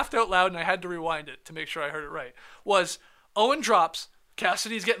 I laughed out loud and I had to rewind it to make sure I heard it right, was Owen drops,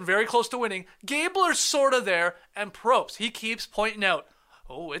 Cassidy's getting very close to winning, Gabler's sort of there, and Probst, he keeps pointing out,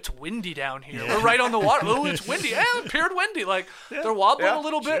 oh, it's windy down here. We're right on the water. Oh, it's windy. Yeah, it appeared windy. Like, they're wobbling a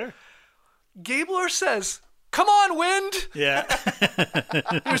little bit. Sure. Gabler says, come on, wind. Yeah.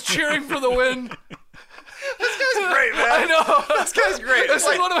 He was cheering for the wind. This guy's great, man. I know. This guy's great. This It's is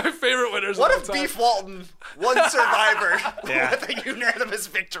like, one of my favorite winners what of all if time. Beef Walton won Survivor Yeah. with a unanimous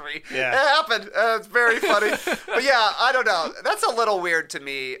victory? Yeah. It happened. It's very funny. But yeah, I don't know. That's a little weird to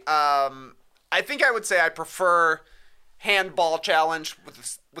me. I think I would say I prefer handball challenge with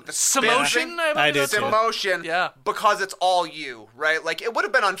the spin Samotion? thing. I do that's too. what- Emotion, Yeah. because it's all you, right? Like, it would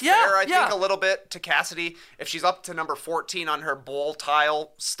have been unfair, Yeah, I yeah. think, a little bit to Cassidy if she's up to number 14 on her bowl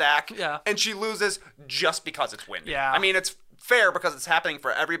tile stack, Yeah. and she loses just because it's windy. Yeah. I mean, it's fair because it's happening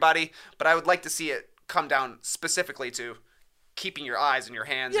for everybody, but I would like to see it come down specifically to keeping your eyes and your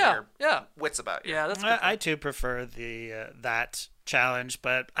hands Yeah, and yeah. your wits about you. Yeah, that's good. I too prefer the that challenge,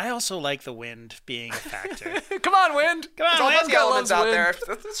 but I also like the wind being a factor. Come on, wind. Come on, There's all wind. those Guy elements loves out wind.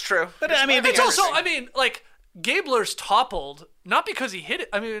 there. That's true. But I mean, It's because also, I mean, like, Gabler's toppled, not because he hit it.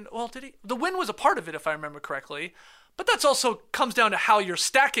 I mean, well, did he? The wind was a part of it, if I remember correctly. But that's also comes down to how you're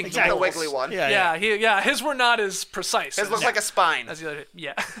stacking The the bowls. wiggly one. Yeah. His were not as precise. His looks like a spine. as the other.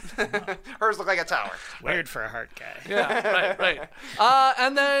 Yeah. Hers look like a tower. weird for a heart guy. Yeah, right.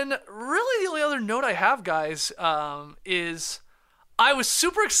 And then, really, the only other note I have, guys, is I was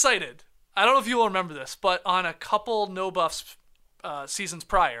super excited. I don't know if you will remember this, but on a couple No Buffs seasons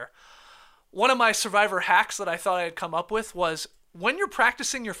prior, one of my Survivor hacks that I thought I had come up with was when you're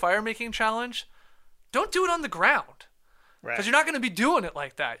practicing your fire making challenge, don't do it on the ground. Right. Because you're not going to be doing it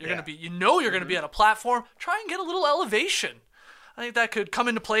like that. You're Yeah. going to be, you're going to be at a platform. Try and get a little elevation. I think that could come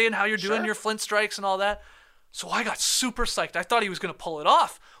into play in how you're doing your flint strikes and all that. So I got super psyched. I thought he was going to pull it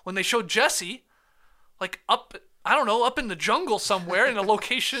off when they showed Jesse, like up in the jungle somewhere in a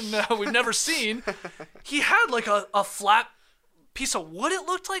location we've never seen. He had like a flat piece of wood. It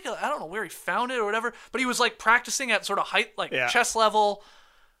looked like I don't know where he found it or whatever, but he was like practicing at sort of height, like chest level,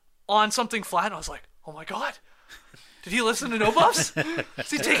 on something flat. And I was like, oh my god. Did he listen to No Buffs? Is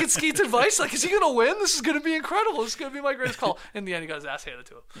he taking Skeet's advice? Like, is he going to win? This is going to be incredible. This is going to be my greatest call. In the end, he got his ass handed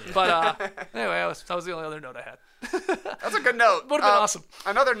to him. But anyway, that was the only other note I had. That's a good note. Would have been awesome.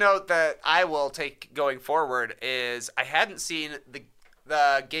 Another note that I will take going forward is I hadn't seen the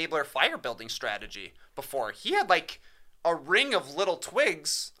Gabler fire building strategy before. He had like a ring of little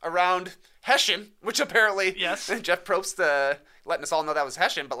twigs around Hessian, which apparently Yes. Jeff Probst letting us all know that was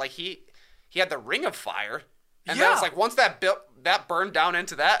Hessian, but like he had the ring of fire. And that was like, once that burned down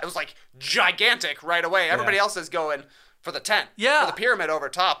into that, it was like gigantic right away. Everybody else is going for the tent, for the pyramid over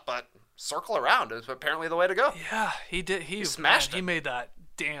top, but circle around is apparently the way to go. Yeah, he did. He smashed He it. made that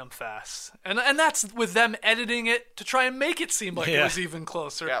damn fast, and that's with them editing it to try and make it seem like it was even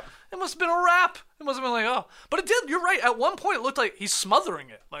closer. Yep. It must have been a wrap. It must have been like, oh, but it did. You're right. At one point, it looked like he's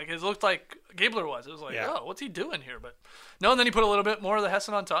smothering it. Like it looked like Gabler was. It was like, oh, what's he doing here? But no. And then he put a little bit more of the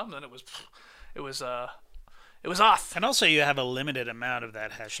Hessen on top. And then it was off. And also, you have a limited amount of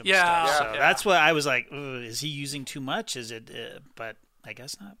that Hessian Yeah. stuff. So Yeah. that's what I was like, is he using too much? Is it? But I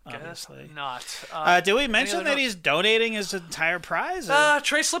guess not, obviously. Not. Did we mention other that notes? he's donating his entire prize?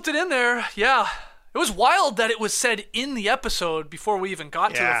 Trey slipped it in there. Yeah. It was wild that it was said in the episode before we even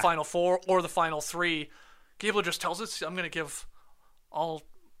got to the Final Four or the Final Three. Gabler just tells us, I'm going to give all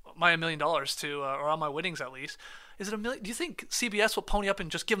my $1 million to, or all my winnings at least. Is it $1 million? Do you think CBS will pony up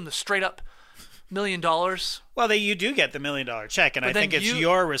and just give him the straight up $1 million? Well, you do get the $1 million check, and But I then think it's you-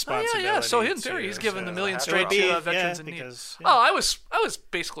 your Oh, responsibility. yeah. So in theory, to- he's giving the $1 million It straight would be, to veterans in need. because, Oh, I was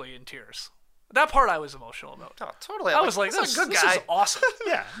basically in tears. That part I was emotional about. Oh, totally. I was like, this this is a good guy. is awesome.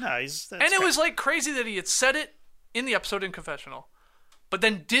 Yeah, no, that's And it great. was like crazy that he had said it in the episode in confessional, but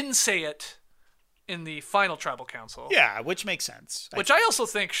then didn't say it in the final tribal council. Yeah, which makes sense. Which I also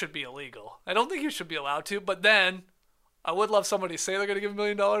think should be illegal. I don't think you should be allowed to, but then I would love somebody to say they're going to give $1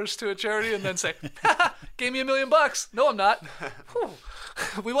 million to a charity and then say, gave me $1 million. No, I'm not.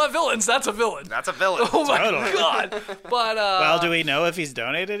 We want villains. That's a villain. That's a villain. Oh my Totally. God. But, well, do we know if he's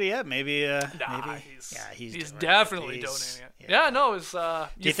donated it yet? Maybe, nah, maybe. he's doing definitely it. donating it. Yeah, no, it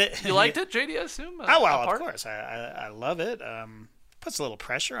was, you liked it, JD, I assume? Oh, well, of course. I love it. Puts a little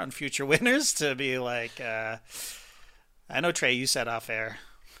pressure on future winners to be like, I know, Trey, you said off air,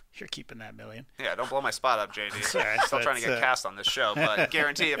 you're keeping that $1 million. Yeah, don't blow my spot up, JD. Sorry, Still trying to get cast on this show, but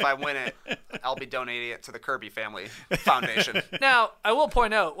guarantee if I win it, I'll be donating it to the Kirby Family Foundation. Now, I will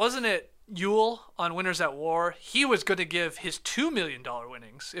point out, wasn't it Yule on Winners at War? He was going to give his $2 million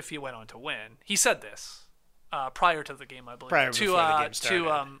winnings if he went on to win. He said this prior to the game, I believe. Before the game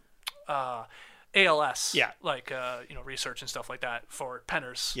started. To ALS, Yeah. like research and stuff like that for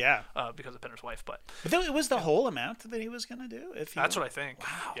Penner's, Yeah. because of Penner's wife. But It was the whole amount that he was going to do? that's what I think.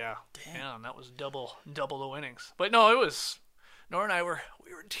 Wow. Yeah, yeah, and that was double the winnings. But no, it was. Nora and I were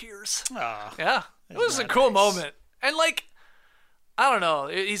in tears. Aw. Yeah, it was a that cool nice? moment, and like, I don't know,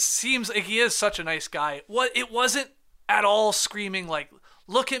 he seems like he is such a nice guy. It wasn't at all screaming like,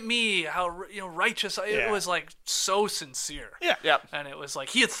 "Look at me, how righteous." It Yeah. was like so sincere. Yeah. Yep. And it was like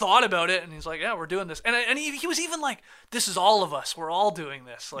he had thought about it, and he's like, "Yeah, we're doing this." And he was even like, "This is all of us. We're all doing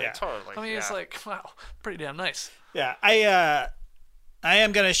this." Like, Yeah. Totally, I mean, it's yeah. like, wow, pretty damn nice. Yeah, I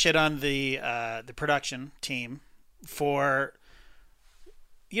am gonna shit on the production team for.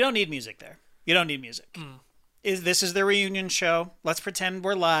 You don't need music there. You don't need music. This is the reunion show. Let's pretend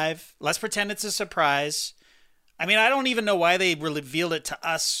we're live. Let's pretend it's a surprise. I mean, I don't even know why they revealed it to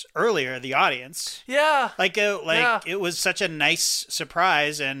us earlier, the audience. Yeah. It was such a nice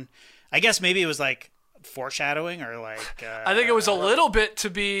surprise, and I guess maybe it was like foreshadowing or like. I think it was a little bit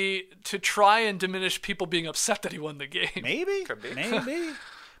to try and diminish people being upset that he won the game. Maybe. Could be. Maybe.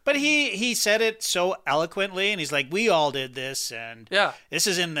 But he said it so eloquently, and he's like, we all did this, and Yeah. this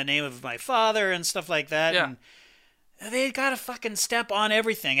is in the name of my father and stuff like that. Yeah. And they got to fucking step on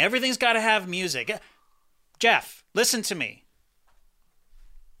everything. Everything's got to have music. Jeff, listen to me.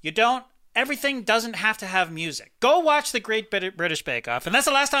 Everything doesn't have to have music. Go watch the Great British Bake Off, and that's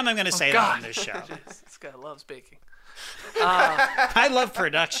the last time I'm going to say that on this show. This guy loves baking. I love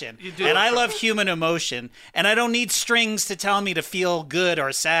production, do and love I love human emotion, and I don't need strings to tell me to feel good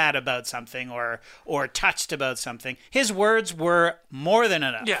or sad about something or touched about something. His words were more than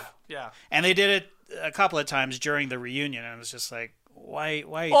enough. Yeah, yeah. And they did it a couple of times during the reunion, and it was just like, why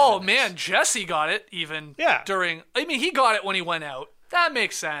are you Oh doing man, this? Jesse got it even Yeah. during. I mean, he got it when he went out. That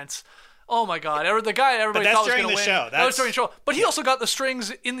makes sense. Oh my God, the guy everybody that's thought was during going to the win. show. That was during the show. But he also got the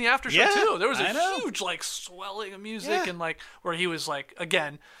strings in the after show Yeah, too. There was I know. a huge like swelling of music Yeah. and like where he was like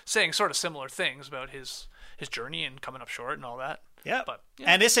again saying sort of similar things about his journey and coming up short and all that. Yeah. But yeah.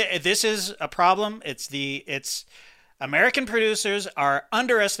 And this is a problem. It's American producers are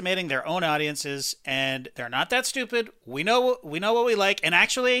underestimating their own audiences, and they're not that stupid. We know what we like, and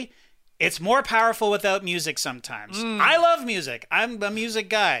actually, it's more powerful without music sometimes. I love music. I'm a music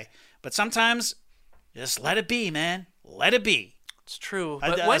guy, but sometimes just let it be, man. Let it be. It's true. I-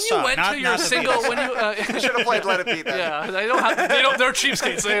 But I when saw you it. went Not- to your not the single, Beatles. when you Should have played Let It Be then. yeah, they don't have they're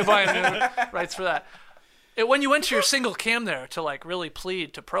cheapskates. They ain't buying rights for that. When you went to your single cam there to like really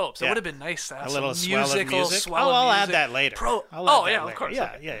plead to Probst, it Yeah. would have been nice to have A some little swell of musical music. swell Oh, of I'll add music. that later. I'll add oh that yeah, later. of course.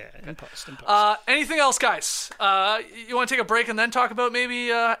 Yeah, okay. yeah. In post. Anything else, guys? You want to take a break and then talk about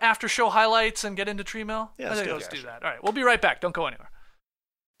maybe after show highlights and get into Tree Mill? Yeah, I let's think do let's it. do that. All right, we'll be right back. Don't go anywhere.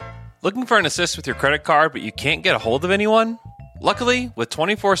 Looking for an assist with your credit card, but you can't get a hold of anyone? Luckily, with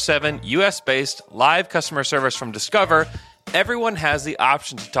 24/7 US-based live customer service from Discover, everyone has the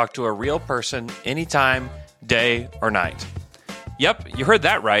option to talk to a real person anytime, day or night. Yep, you heard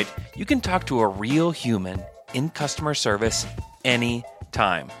that right. You can talk to a real human in customer service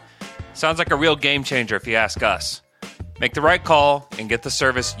anytime. Sounds like a real game changer if you ask us. Make the right call and get the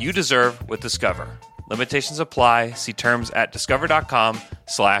service you deserve with Discover. Limitations apply. See terms at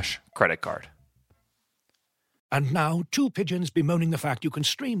discover.com/creditcard. And now, two pigeons bemoaning the fact you can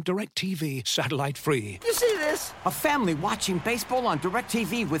stream DirecTV satellite-free. You see this? A family watching baseball on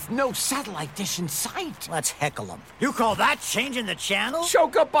DirecTV with no satellite dish in sight. Let's heckle them. You call that changing the channel?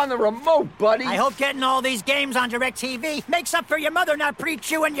 Choke up on the remote, buddy. I hope getting all these games on DirecTV makes up for your mother not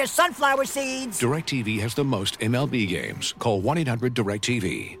pre-chewing your sunflower seeds. DirecTV has the most MLB games. Call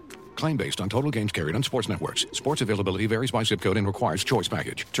 1-800-DirecTV. Claim based on total games carried on sports networks. Sports availability varies by zip code and requires choice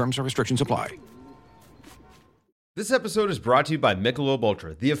package. Terms and restrictions apply. This episode is brought to you by Michelob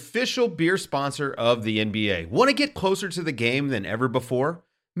Ultra, the official beer sponsor of the NBA. Want to get closer to the game than ever before?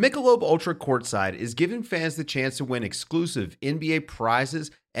 Michelob Ultra Courtside is giving fans the chance to win exclusive NBA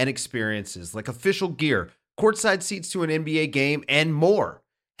prizes and experiences like official gear, courtside seats to an NBA game, and more.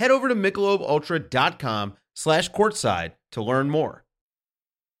 Head over to MichelobUltra.com/courtside to learn more.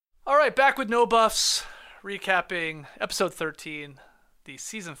 All right, back with No Buffs, recapping episode 13, the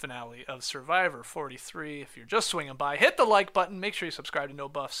season finale of Survivor 43. If you're just swinging by, hit the like button. Make sure you subscribe to No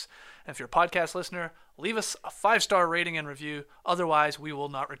Buffs. And if you're a podcast listener, leave us a 5-star rating and review. Otherwise, we will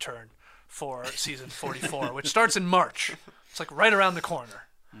not return for season 44, which starts in March. It's like right around the corner.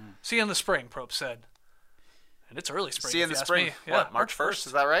 See you in the spring, Probe said. And it's early spring. See you in the spring. Me. What, Yeah, March 1st?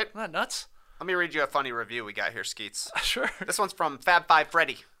 Is that right? Isn't that nuts? Let me read you a funny review we got here, Skeets. Sure. This one's from Fab5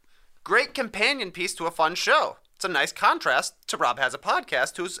 Freddy. Great companion piece to a fun show. It's a nice contrast to Rob Has a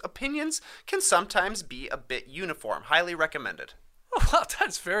Podcast, whose opinions can sometimes be a bit uniform. Highly recommended. Oh, wow,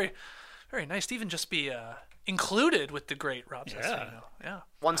 that's very, very nice to even just be included with the great Rob Cesternino. Yeah.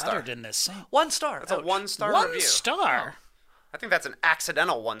 1 star. Better than this same. 1 star. That's a 1-star One review. star. I think that's an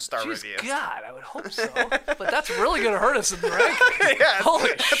accidental 1-star Jeez, review. God, I would hope so. But that's really going to hurt us in the ranking. Yeah, Holy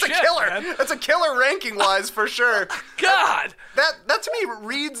that's shit, a killer. man. That's a killer ranking-wise for sure. God. That to me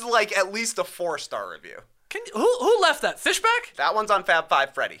reads like at least a 4-star review. Who left that? Fishback? That one's on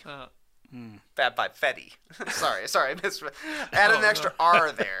Fab5 Freddy. Fab5 Fetty. sorry, I missed. Add an extra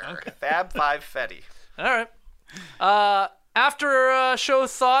R there. Okay. Fab5 Fetty. All right. After show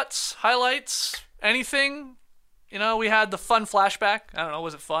thoughts, highlights, anything? You know, we had the fun flashback. I don't know,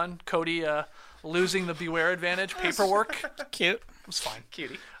 was it fun? Cody losing the Beware advantage paperwork. Cute. It was fine.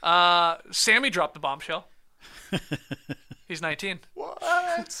 Cutie. Sammy dropped the bombshell. He's 19. What?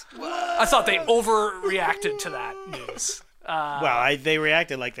 I thought they overreacted to that news. They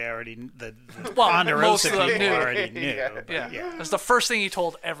reacted like they already the Well, Ponderosa most of them people knew. already knew. Yeah. but Yeah. That's the first thing he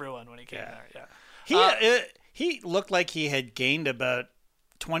told everyone when he came there. Yeah. He looked like he had gained about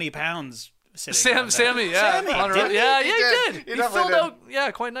 20y pounds. Sitting on that. Sammy, yeah. Sammy, he did. He He definitely filled did. out, yeah,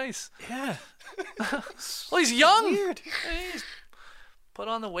 quite nice. Yeah. Well, he's young. Weird. He's put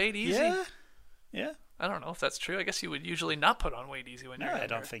on the weight easy. Yeah. Yeah. I don't know if that's true. I guess you would usually not put on weight easy when No, you're I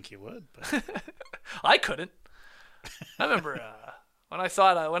younger. don't think you would. But I couldn't. I remember when I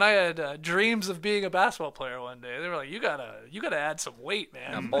had dreams of being a basketball player one day. They were like, "You gotta add some weight,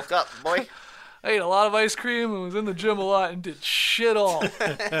 man." Bulk up, boy. I ate a lot of ice cream and was in the gym a lot and did shit all.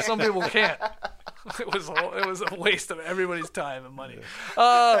 Some people can't. It was a waste of everybody's time and money.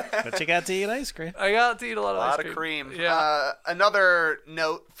 but you got to eat ice cream. I got to eat a lot of A ice lot of cream. Yeah. Another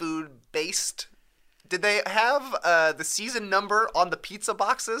note, food-based. Did they have the season number on the pizza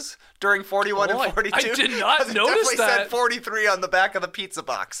boxes during 41 Oh, and 42? I did not It notice definitely that. said 43 on the back of the pizza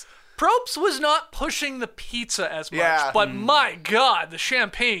box. Probst was not pushing the pizza as much, Yeah. but my God, the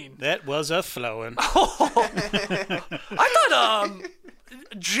champagne. That was a flowing. I thought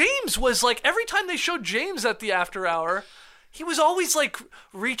James was like, every time they showed James at the after hour, he was always like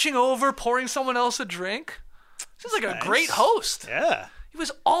reaching over, pouring someone else a drink. He's like a great host. Yeah. He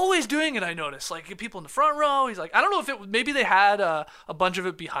was always doing it, I noticed. Like people in the front row, he's like, I don't know if it maybe they had a bunch of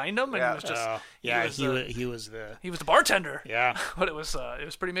it behind him, and Yeah. he was just He was the he was the bartender. yeah. But it was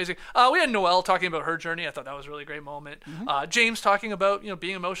pretty amazing. We had Noelle talking about her journey. I thought that was a really great moment. James talking about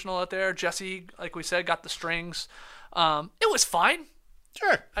being emotional out there. Jesse, like we said, got the strings. It was fine.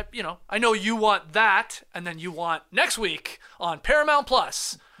 Sure. I know you want that, and then you want next week on Paramount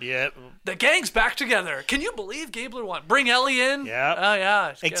Plus. Yeah. The gang's back together. Can you believe Gabler won? Bring Ellie in. Yeah. Oh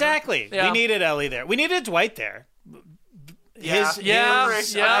yeah. Exactly. Yeah. We needed Ellie there. We needed Dwight there. Yeah.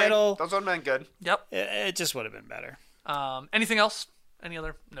 His Yeah. idol. Those would have been good. Yep. It just would have been better. Anything else? Any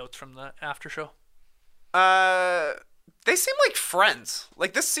other notes from the after show? They seem like friends.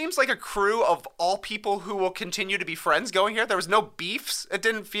 Like, this seems like a crew of all people who will continue to be friends going here. There was no beefs, it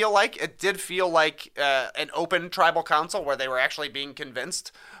didn't feel like. It did feel like an open tribal council where they were actually being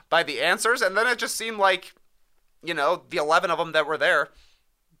convinced by the answers. And then it just seemed like, the 11 of them that were there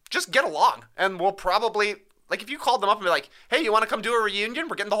just get along. And we'll probably, like, if you called them up and be like, hey, you want to come do a reunion?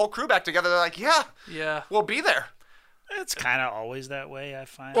 We're getting the whole crew back together. They're like, yeah, we'll be there. It's kind of always that way, I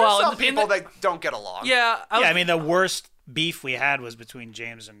find. Well, Some people that don't get along. Yeah. I mean, the worst beef we had was between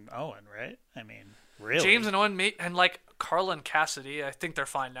James and Owen, right? I mean, really. James and Owen and like Carla and Cassidy, I think they're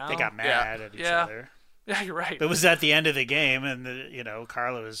fine now. They got mad at each other. Yeah, you're right. It was at the end of the game, and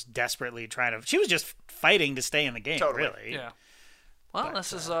Carla was desperately trying to. She was just fighting to stay in the game, Totally. really. Yeah. Well,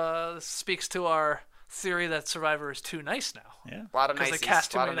 this speaks to our theory that Survivor is too nice now. Yeah. A lot of Because niceys. they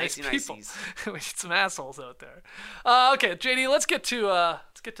cast too a lot many of nice people. niceys. We need some assholes out there. Okay, JD, let's get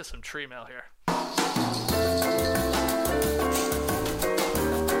to some tree mail here.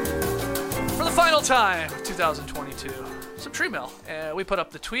 For the final time of 2022, some tree mail. We put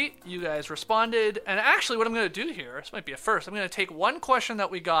up the tweet, you guys responded, and actually what I'm going to do here, this might be a first, I'm going to take one question that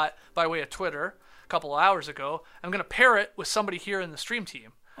we got by way of Twitter a couple of hours ago, I'm going to pair it with somebody here in the stream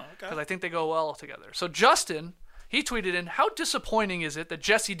team, because I think they go well together. So Justin, he tweeted in, how disappointing is it that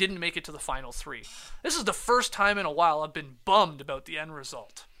Jesse didn't make it to the final three? This is the first time in a while I've been bummed about the end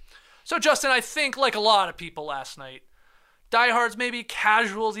result. So Justin, I think like a lot of people last night, diehards maybe,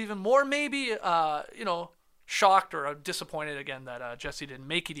 casuals even more maybe, shocked or disappointed again that Jesse didn't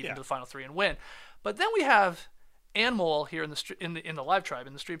make it even to the final three and win. But then we have Anmol here in the live tribe,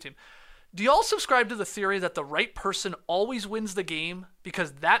 in the stream team. Do y'all subscribe to the theory that the right person always wins the game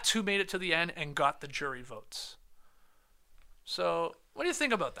because that's who made it to the end and got the jury votes? So what do you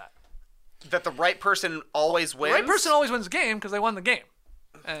think about that? That the right person always wins? The right person always wins the game because they won the game.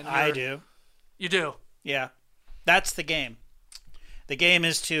 And I do. You do? Yeah. That's the game. The game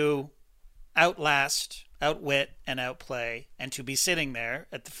is to outlast, outwit, and outplay, and to be sitting there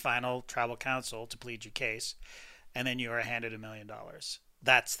at the final tribal council to plead your case, and then you are handed $1 million.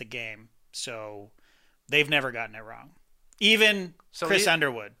 That's the game. So they've never gotten it wrong. Even Chris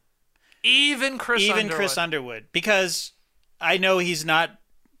Underwood. Even Chris Underwood. Because I know he's not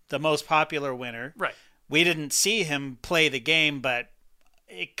the most popular winner. Right. We didn't see him play the game, but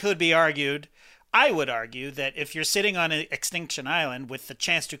it could be argued, I would argue, that if you're sitting on an Extinction Island with the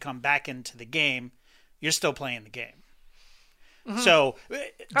chance to come back into the game, you're still playing the game. Mm-hmm. So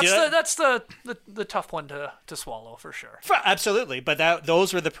that's the tough one to swallow for sure. Absolutely, but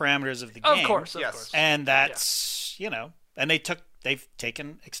those were the parameters of the game. Of course. And that's and they've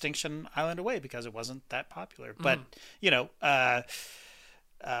taken Extinction Island away because it wasn't that popular. But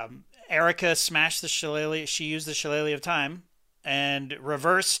Erica smashed the shillelagh. She used the shillelagh of time and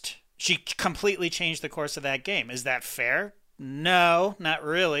reversed. She completely changed the course of that game. Is that fair? No, not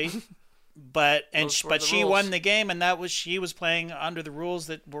really. But she won the game, and she was playing under the rules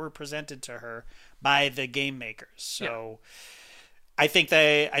that were presented to her by the game makers. So I think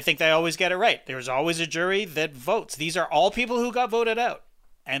they always get it right. There's always a jury that votes. These are all people who got voted out,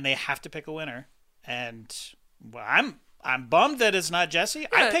 and they have to pick a winner. And I'm bummed that it's not Jesse.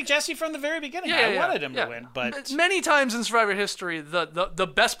 I picked Jesse from the very beginning. I wanted him to win, but many times in Survivor history,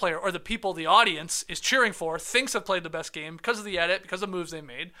 the best player or the people the audience is cheering for thinks have played the best game because of the edit, because of moves they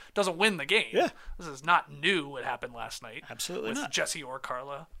made, doesn't win the game. Yeah. This is not new what happened last night. Absolutely with not. Jesse or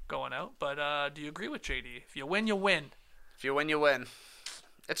Carla going out. But do you agree with JD? If you win, you win. If you win, you win.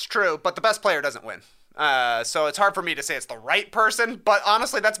 It's true, but the best player doesn't win. So it's hard for me to say it's the right person, but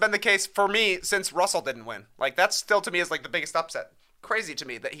honestly, that's been the case for me since Russell didn't win. Like, that's still to me is like the biggest upset. Crazy to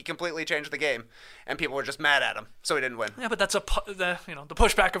me that he completely changed the game and people were just mad at him, so he didn't win. Yeah, but that's the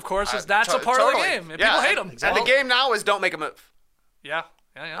pushback, of course, is that's a part of the game. And people hate him. Exactly. And the game now is don't make a move. Yeah.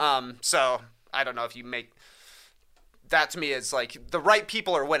 So I don't know if you make. That to me is like the right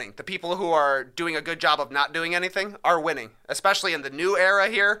people are winning. The people who are doing a good job of not doing anything are winning, especially in the new era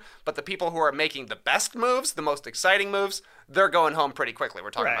here. But the people who are making the best moves, the most exciting moves, they're going home pretty quickly.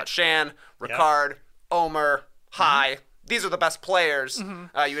 We're talking about Shan, Ricard, Omer, Hai. These are the best players.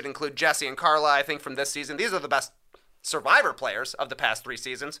 You would include Jesse and Carla, I think, from this season. These are the best Survivor players of the past 3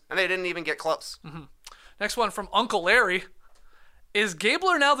 seasons, and they didn't even get close. Next one from Uncle Larry. Is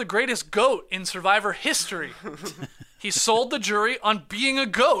Gabler now the greatest GOAT in Survivor history? He sold the jury on being a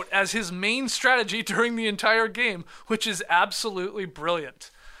GOAT as his main strategy during the entire game, which is absolutely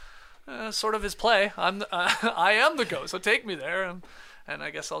brilliant. Sort of his play. I am the GOAT, so take me there. And I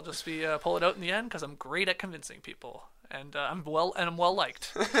guess I'll just pull it out in the end because I'm great at convincing people, and I'm well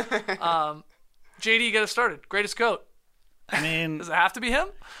liked. JD, get us started. Greatest GOAT. I mean, does it have to be him?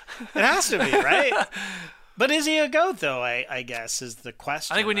 It has to be, right? But is he a GOAT, though, I guess, is the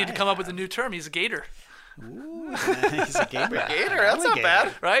question. I think we need to come up with a new term. He's a gator. Ooh, he's a gator. That's not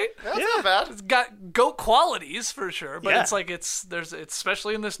bad. Right? That's not bad. It's got GOAT qualities, for sure. But it's like, it's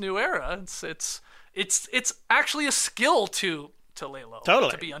especially in this new era, it's actually a skill to lay low.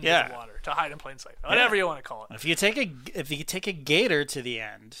 Totally. To be under the water, to hide in plain sight. Whatever you want to call it. If you take a gator to the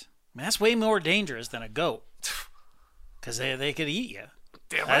end, I mean, that's way more dangerous than a goat. Because they could eat you.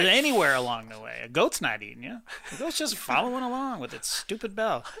 Damn right. Anywhere along the way. A goat's not eating you. A goat's just following along with its stupid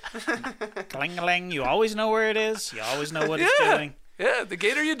bell. Cling-a-ling. You always know where it is. You always know what it's doing. Yeah, the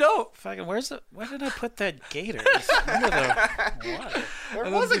gator you don't. Fucking, where did I put that gator? It's under the water.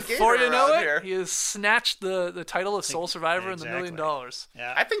 There was a gator before you know it, here. he has snatched the title of Sole Survivor and the $1 million.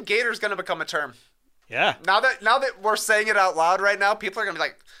 Yeah. I think gator's going to become a term. Yeah. Now that we're saying it out loud right now, people are gonna be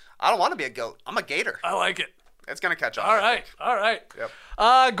like, I don't want to be a goat. I'm a gator. I like it. It's gonna catch on. All right.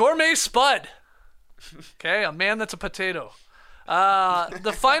 Yep. Gourmet Spud. Okay, a man that's a potato.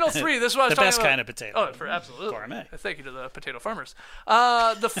 The final three. This is what I was The talking best about. kind of potato. Oh, absolutely. Gourmet. Thank you to the potato farmers.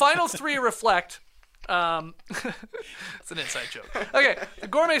 The final three reflect. It's an inside joke. Okay, the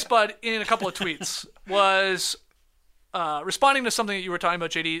Gourmet Spud in a couple of tweets was responding to something that you were talking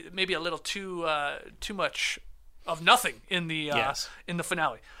about, JD. Maybe a little too much of nothing in the in the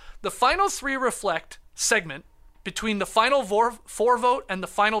finale. The final three reflect segment between the final four vote and the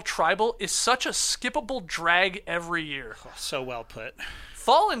final tribal is such a skippable drag every year. Oh, so well put.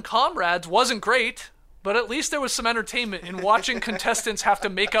 Fallen Comrades wasn't great, but at least there was some entertainment in watching contestants have to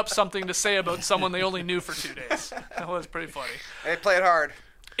make up something to say about someone they only knew for 2 days. That was pretty funny. They played hard.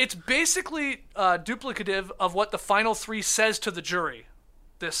 It's basically duplicative of what the final three says to the jury.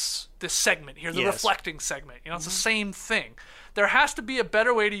 This segment here, the reflecting segment. It's the same thing. There has to be a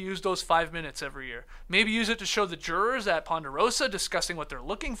better way to use those 5 minutes every year. Maybe use it to show the jurors at Ponderosa discussing what they're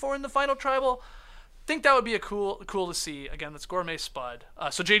looking for in the final tribal. Think that would be cool to see. Again, that's Gourmet Spud.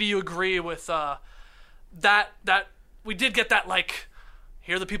 So JD, you agree with that we did get that, like,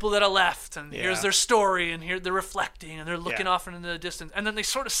 here are the people that are left, and here's their story, and here they're reflecting, and they're looking off into the distance, and then they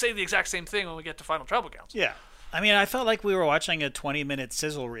sort of say the exact same thing when we get to final tribal counts. Yeah. I mean, I felt like we were watching a 20-minute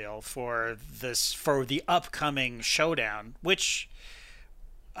sizzle reel for the upcoming showdown, which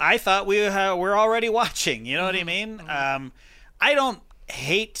I thought we're already watching. You know what I mean? I don't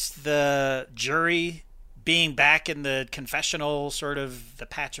hate the jury being back in the confessional, sort of the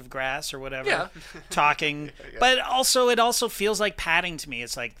patch of grass or whatever, talking. But it also feels like padding to me.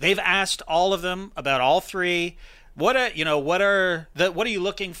 It's like they've asked all of them about all three. What are you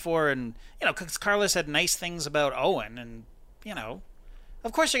looking for? And because Carla said nice things about Owen, and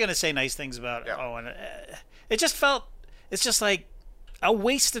of course you're going to say nice things about Owen. It's just like a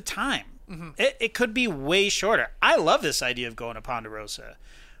waste of time. Mm-hmm. It could be way shorter. I love this idea of going to Ponderosa.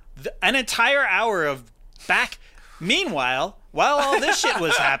 An entire hour of back. Meanwhile, while all this shit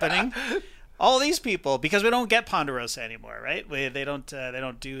was happening, all these people, because we don't get Ponderosa anymore, right? They don't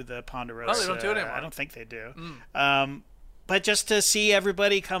do the Ponderosa. Oh, they don't do it anymore. I don't think they do. But just to see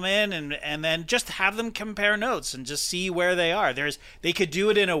everybody come in and then just have them compare notes and just see where they are. They could do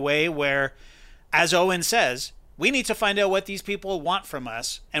it in a way where, as Owen says, we need to find out what these people want from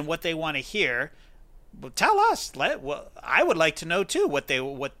us and what they want to hear. Well, tell us. I would like to know too what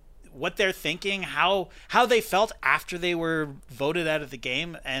they're thinking, how they felt after they were voted out of the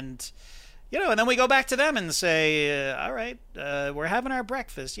game, and and then we go back to them and say, all right, we're having our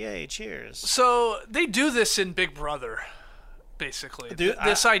breakfast. Yay, cheers. So they do this in Big Brother, basically.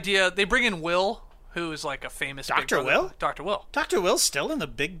 This idea, they bring in Will, who is like a famous Dr. Big Brother. Will? Dr. Will. Dr. Will's still in the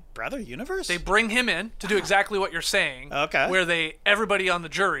Big Brother universe? They bring him in to do exactly what you're saying. Okay. Where everybody on the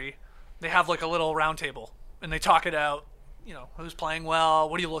jury, they have like a little round table, and they talk it out. Who's playing well,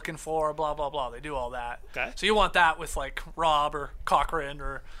 what are you looking for, blah, blah, blah. They do all that. Okay. So you want that with, like, Rob or Cochran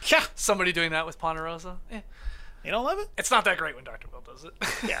or somebody doing that with Ponderosa. You don't love it? It's not that great when Dr. Will does it.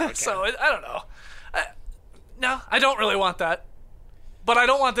 Yeah, okay. So, I don't know. No, I don't really want that. But I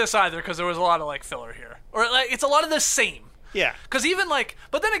don't want this either, because there was a lot of, like, filler here. Or, like, it's a lot of the same. Yeah. Because even, like,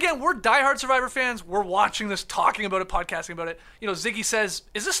 but then again, we're diehard Survivor fans. We're watching this, talking about it, podcasting about it. Ziggy says,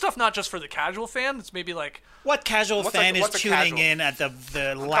 is this stuff not just for the casual fan? It's maybe like... What casual fan is tuning in at the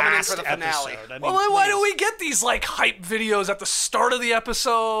last episode? I mean, well, why do we get these, like, hype videos at the start of the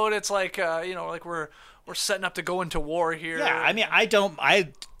episode? It's like, like we're setting up to go into war here. Yeah, I mean,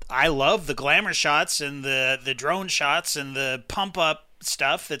 I love the glamour shots and the drone shots and the pump-up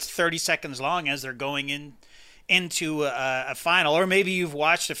stuff that's 30 seconds long as they're going into a final, or maybe you've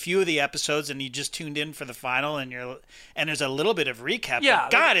watched a few of the episodes and you just tuned in for the final, and there's a little bit of recap. Yeah,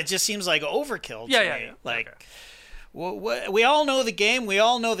 but God, it just seems like overkill to me. Yeah. Like, we all know the game, we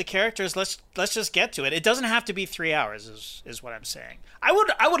all know the characters. Let's just get to it. It doesn't have to be 3 hours, is what I'm saying. I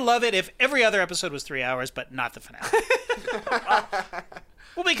would love it if every other episode was 3 hours, but not the finale.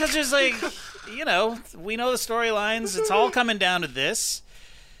 Well, because there's like, we know the storylines. It's all coming down to this.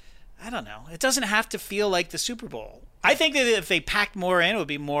 I don't know. It doesn't have to feel like the Super Bowl. I think that if they packed more in, it would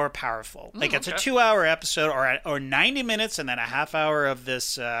be more powerful. Like it's a 2-hour episode, or 90 minutes, and then a half hour of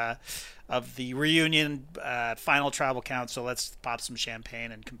this of the reunion final tribal count. So let's pop some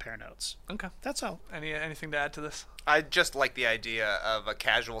champagne and compare notes. Okay, that's all. Anything to add to this? I just like the idea of a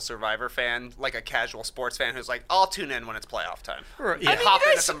casual Survivor fan, like a casual sports fan who's like, I'll tune in when it's playoff time. Yeah. Hop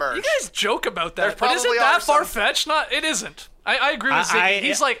in at the merge. You guys joke about that, There's but is it probably that some- far-fetched? It isn't. I agree with Ziggy.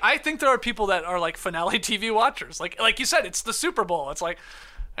 He's like, I think there are people that are like finale TV watchers. Like you said, it's the Super Bowl. It's like,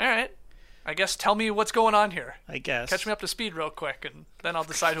 all right. I guguess tell me what's going on here. I guess. Catch me up to speed real quick, and then I'll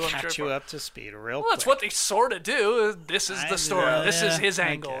decide who I'm cheering Catch for. you up to speed real Well, that's quick. what they sort of do. This is the story. This is his I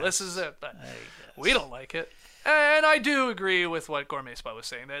angle. guess. This is it. But we don't like it. And I do agree with what Gourmet Spot was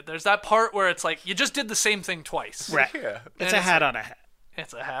saying. There's that part where it's like, you just did the same thing twice. Right. It's a hat on a hat.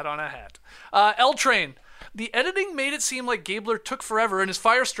 It's a hat on a hat. L-Train. The editing made it seem like Gabler took forever and his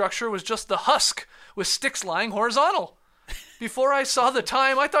fire structure was just the husk with sticks lying horizontal. Before I saw the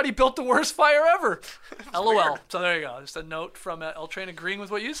time, I thought he built the worst fire ever. LOL. So there you go. Just a note from L-Train agreeing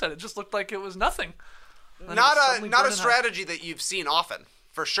with what you said. It just looked like it was nothing. Not a strategy that you've seen often,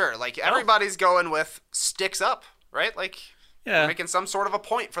 for sure. Like, everybody's going with sticks up, right? Like, making some sort of a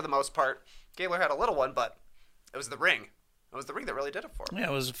point for the most part. Gabler had a little one, but it was the ring. It was the ring that really did it for him. Yeah,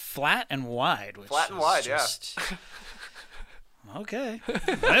 it was flat and wide. Flat and wide, just... Okay.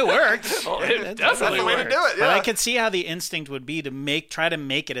 It worked. It That's the way to do it, But I could see how the instinct would be to try to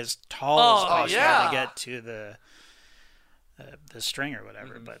make it as tall as possible to get to the string or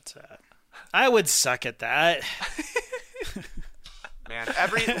whatever. But I would suck at that. Man,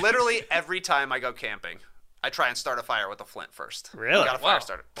 literally every time I go camping, I try and start a fire with a flint first. Really? I got a fire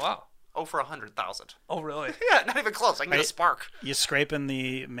started. Wow. Oh, for 100,000. Oh, really? Yeah, not even close. I can get a spark. You scraping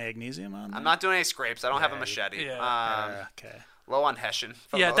the magnesium on? I'm not doing any scrapes. I don't have a machete. Yeah. Okay. Low on Hessian.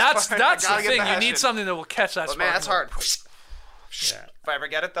 Yeah, that's the thing. You need something that will catch that But spark. man, that's hard. Yeah. If I ever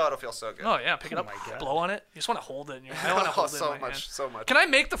get it, though, it'll feel so good. Oh, yeah. Pick it up, blow on it. You just want to hold it in your hand. I want to hold it in my hand. So much. Can I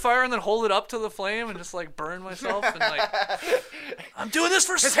make the fire and then hold it up to the flame and just, like, burn myself? And like, I'm doing this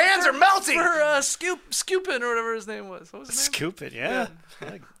for... His hands are melting! For Scoopin' or whatever his name was. What was his name? Scoop it, yeah.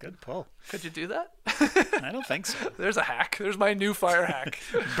 Good pull. Could you do that? I don't think so. There's a hack. There's my new fire hack.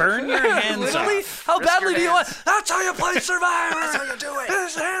 Burn your hands Literally? off. How Risk badly your do you want... hands. That's how you play Survivor! That's how you do it.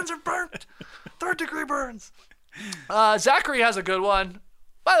 His hands are burnt. 3rd-degree burns. Zachary has a good one.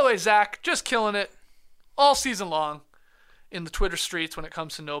 By the way, Zach, just killing it all season long in the Twitter streets when it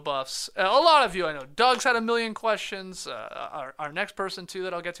comes to no buffs. A lot of you, I know. Doug's had a million questions. Our next person, too,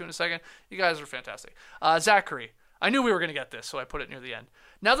 that I'll get to in a second. You guys are fantastic. Zachary, I knew we were going to get this, so I put it near the end.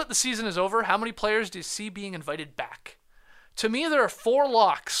 Now that the season is over, how many players do you see being invited back? To me, there are 4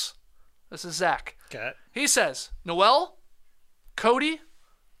 locks. This is Zach. Okay. He says, Noelle, Cody,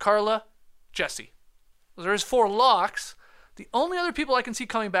 Carla, Jesse. Those are his 4 locks. The only other people I can see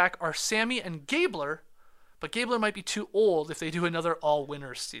coming back are Sammy and Gabler, but Gabler might be too old if they do another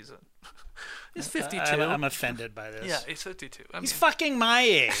all-winners season. He's 52. I'm offended by this. Yeah, he's 52. He's fucking my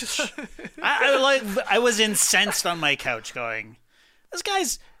age. I was incensed on my couch going, this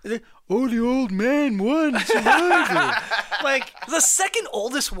guy's... the old man won Survivor. Like, the second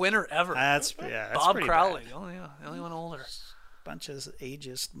oldest winner ever. That's Bob pretty Crowley. bad. Oh, yeah, the only one older. Bunch of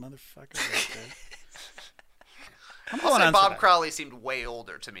ageist motherfuckers right there. I'll say Bob Crowley seemed way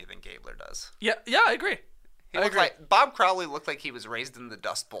older to me than Gabler does. Yeah, I agree. Bob Crowley looked like he was raised in the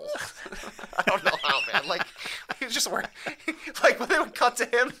Dust Bowl. I don't know how, man. Like, he was just wearing... Like, when they would cut to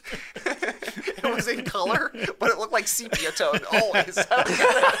him, it was in color, but it looked like sepia tone always.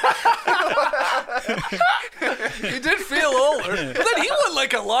 He did feel older. But then he won,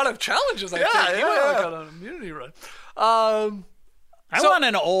 like, a lot of challenges, I think. He went, like, on an immunity run. I want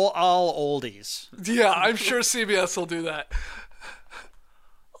an all oldies. Yeah, I'm sure CBS will do that.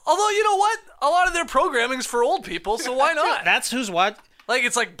 Although, you know what? A lot of their programming's for old people, so why not? That's who's what? Like,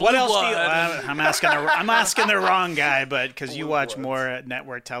 it's like Blue What else Blood. do you... I'm asking the wrong guy, but because you watch more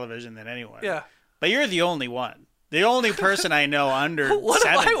network television than anyone. Yeah. But you're the only one. The only person I know under What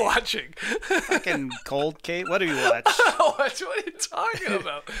 70. am I watching? Fucking Cold Kate? What do you watch? What are you talking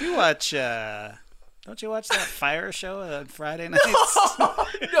about? You watch... Don't you watch that fire show on Friday nights? No,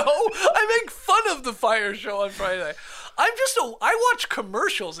 I make fun of the fire show on Friday night. I watch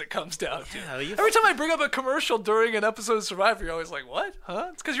commercials it comes down to. Yeah, Every time I bring up a commercial during an episode of Survivor, you're always like, what? Huh?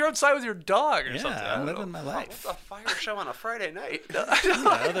 It's because you're outside with your dog or something. I'm living my life. What's a fire show on a Friday night? The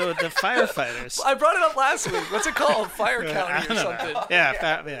firefighters. I brought it up last week. What's it called? Fire County or something.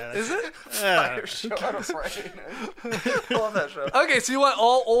 Yeah. Is it? Fire show on a Friday night. I love that show. Okay, so you want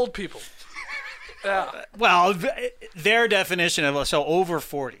all old people. Yeah. Well, their definition of over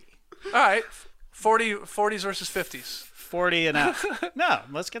 40. All right. 40s versus 50s. 40 and up. No,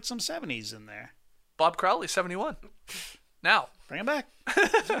 let's get some 70s in there. Bob Crowley, 71. Now. Bring him back.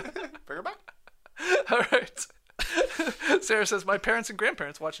 Bring her back. All right. Sarah says, my parents and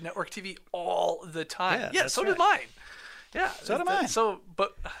grandparents watch network TV all the time. Yeah, so did mine. Yeah. So did mine.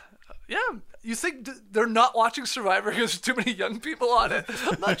 Yeah, you think they're not watching Survivor because there's too many young people on it?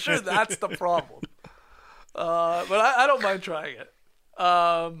 I'm not sure that's the problem. But I don't mind trying it.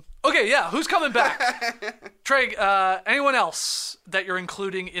 Okay, yeah. Who's coming back? Trey, anyone else that you're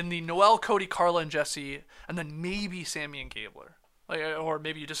including in the Noelle, Cody, Carla, and Jesse, and then maybe Sammy and Gabler? Or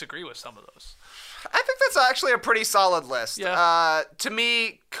maybe you disagree with some of those. I think that's actually a pretty solid list. Yeah. To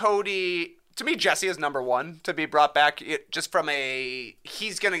me, Jesse is number one to be brought back. Just from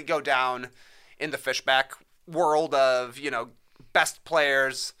he's going to go down in the Fishback world of, best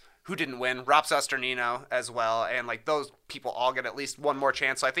players who didn't win. Rob Sesternino as well. And, those people all get at least one more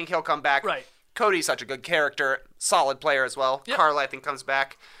chance. So I think he'll come back. Right. Cody's such a good character. Solid player as well. Yep. Carla, I think, comes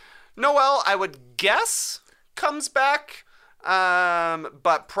back. Noelle, I would guess, comes back.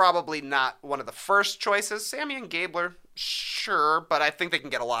 But probably not one of the first choices. Sammy and Gabler, sure, but I think they can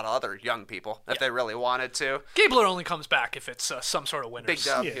get a lot of other young people if they really wanted to. Gabler only comes back if it's some sort of winners. Big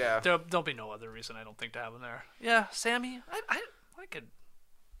dub, yeah. There'll be no other reason, I don't think, to have him there. Yeah, Sammy, I could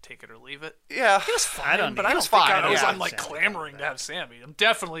take it or leave it. Yeah. He was fine, I don't but need I it. don't think fine, I'm yeah. clamoring to have Sammy. I'm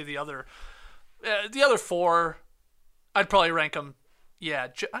definitely the other four. I'd probably rank them. Yeah,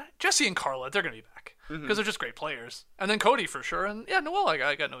 Jesse and Carla, they're going to be back. Because they're just great players. And then Cody for sure. And yeah, Noelle,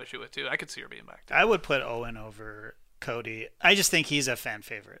 I got no issue with too. I could see her being back too. I would put Owen over Cody. I just think he's a fan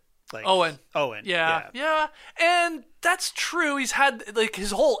favorite. Owen. Yeah. And that's true. He's had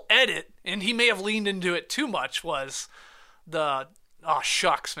his whole edit, and he may have leaned into it too much, was the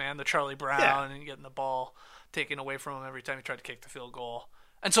shucks, man, the Charlie Brown and getting the ball taken away from him every time he tried to kick the field goal.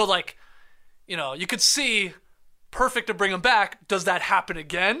 And so you could see perfect to bring him back. Does that happen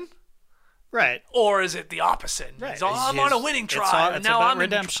again? Right. Or is it the opposite? Right. He's, I'm on a winning drive, and now about I'm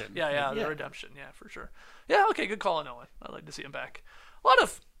redemption. The redemption. Yeah, for sure. Yeah, okay, good call on Owen. I'd like to see him back. A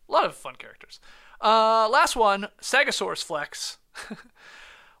lot of fun characters. Last one, Stegosaurus Flex.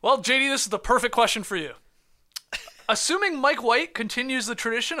 Well, JD, this is the perfect question for you. Assuming Mike White continues the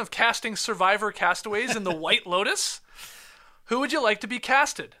tradition of casting Survivor castaways in the White Lotus, who would you like to be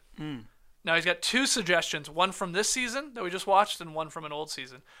casted? Now, he's got two suggestions, one from this season that we just watched and one from an old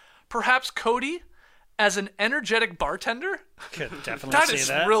season. Perhaps Cody as an energetic bartender? Could definitely That see is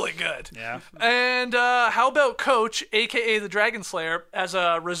that. really good. Yeah. And how about Coach, a.k.a. the Dragon Slayer, as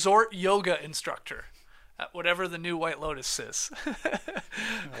a resort yoga instructor at whatever the new White Lotus is?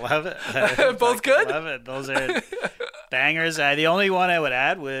 Love it. Both good? Love it. Those are bangers. The only one I would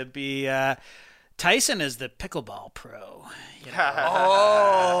add would be Tyson is the pickleball pro.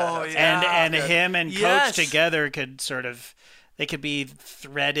 Oh, yeah. And him and Yes. Coach together could they could be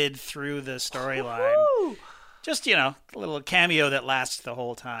threaded through the storyline. Woo! Just, a little cameo that lasts the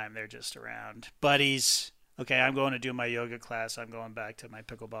whole time. They're just around. Buddies. Okay, I'm going to do my yoga class. I'm going back to my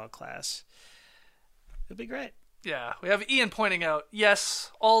pickleball class. It'd be great. Yeah, we have Ian pointing out,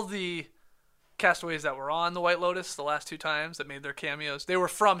 yes, all the castaways that were on the White Lotus the last two times that made their cameos, they were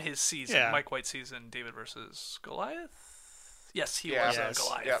from his season, Yeah. Mike White's season, David versus Goliath? Yes, he Yeah. was Yes.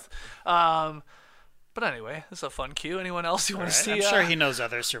 Goliath. But anyway, this is a fun cue. Anyone else you want to see? I'm sure he knows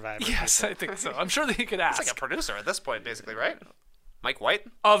other survivors. Yes, I think so. I'm sure that he could ask. He's like a producer at this point, basically, right? Mike White?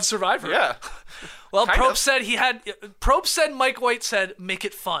 Of Survivor. Yeah. Well, Kind Probst of. said Probst said Mike White said, make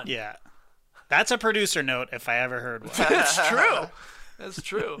it fun. Yeah. That's a producer note if I ever heard one. That's true. That's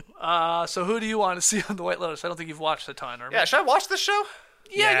true. So who do you want to see on the White Lotus? I don't think you've watched a ton. Or Yeah, should I watch this show?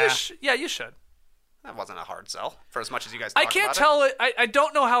 Yeah, Yeah. you should. That wasn't a hard sell for as much as you guys I talked can't about tell it. I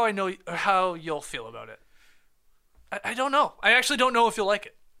don't know how you'll feel about it. I don't know. I actually don't know if you'll like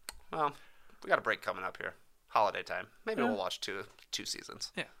it. Well, we got a break coming up here. Holiday time. Maybe we'll watch two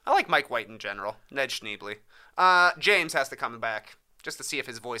seasons. Yeah. I like Mike White in general. Ned Schneebly. James has to come back just to see if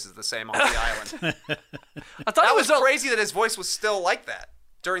his voice is the same on the island. I thought That it was was crazy that his voice was still like that.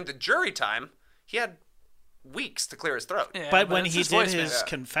 During the jury time, he had weeks to clear his throat. Yeah, But when it's he did voicemail. his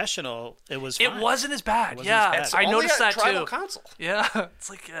confessional, it was fine. It wasn't as bad. wasn't Yeah, as bad. I Only noticed at that tribal too. council. Yeah,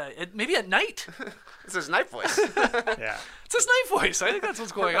 it's like maybe at night. It's his night voice. Yeah. It's his night voice. I think that's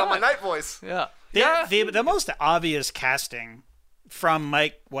what's going on on. my night voice. Yeah. The most obvious casting from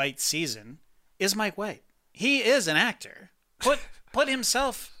Mike White's season is Mike White. He is an actor. Put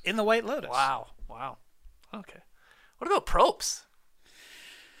himself in the White Lotus. Wow. Okay. What about Probst?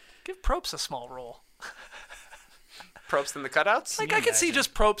 Give Probst a small role. Probst in the cutouts? Like I could see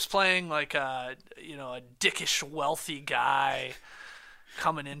just Probst playing like a dickish wealthy guy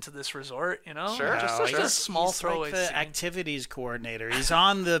coming into this resort, Sure. just a small He's throwaway like the scene. activities coordinator. He's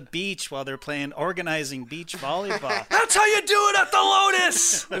on the beach while they're organizing beach volleyball. That's how you do it at the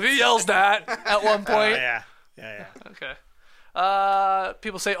Lotus. If he yells that at one point. Yeah. Okay.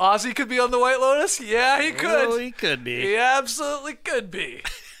 People say Ozzy could be on the White Lotus. Yeah, he could. Oh, he could be. He absolutely could be.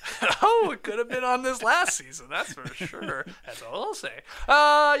 Oh, it could have been on this last season. That's for sure. That's all I'll say.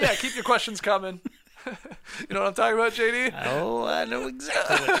 Yeah, keep your questions coming. You know what I'm talking about, JD? Oh, I know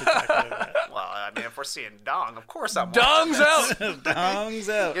exactly what you're talking about. Well, I mean, if we're seeing dong, of course I'm Dong's watching out. Dong's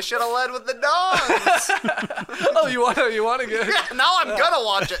out. You should have led with the dongs. Oh, you want to get? Yeah, now I'm gonna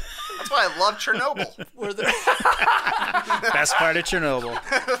watch it. That's why I love Chernobyl. Best part of Chernobyl.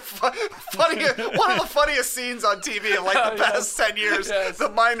 Funny, one of the funniest scenes on TV in like the past 10 years. Yes. The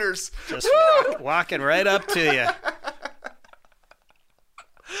miners. Just walking right up to you.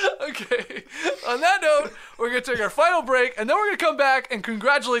 Okay. On that note, we're going to take our final break, and then we're going to come back and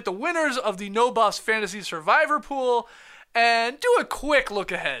congratulate the winners of the No Buffs Fantasy Survivor Pool and do a quick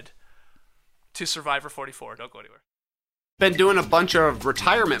look ahead to Survivor 44. Don't go anywhere. Been doing a bunch of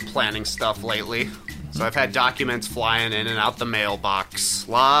retirement planning stuff lately. So I've had documents flying in and out the mailbox.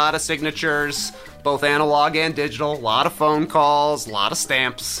 A lot of signatures, both analog and digital. A lot of phone calls, a lot of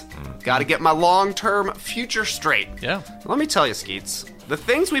stamps. Got to get my long-term future straight. Yeah. Let me tell you, Skeets, the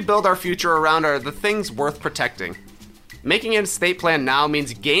things we build our future around are the things worth protecting. Making an estate plan now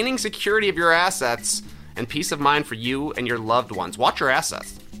means gaining security of your assets and peace of mind for you and your loved ones. Watch your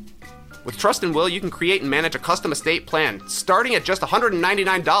assets. With Trust and Will, you can create and manage a custom estate plan starting at just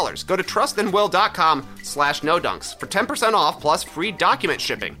 $199. Go to trustandwill.com/nodunks for 10% off plus free document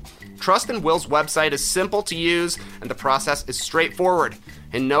shipping. Trust and Will's website is simple to use and the process is straightforward.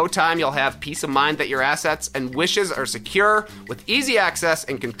 In no time, you'll have peace of mind that your assets and wishes are secure with easy access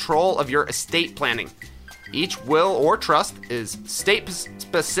and control of your estate planning. Each will or trust is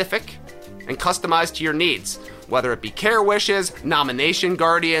state-specific and customized to your needs, whether it be care wishes, nomination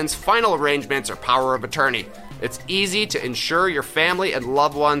guardians, final arrangements, or power of attorney. It's easy to ensure your family and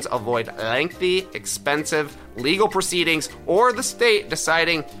loved ones avoid lengthy, expensive legal proceedings or the state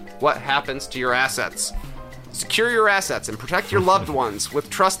deciding what happens to your assets. Secure your assets and protect your loved ones with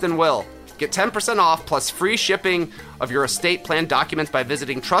Trust and Will. Get 10% off plus free shipping of your estate plan documents by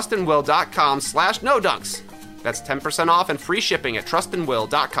visiting trustandwill.com/nodunks. That's 10% off and free shipping at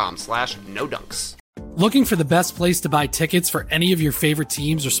trustandwill.com/nodunks. Looking for the best place to buy tickets for any of your favorite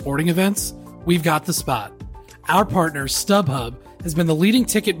teams or sporting events? We've got the spot. Our partner, StubHub, has been the leading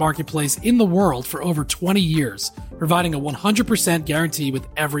ticket marketplace in the world for over 20 years, providing a 100% guarantee with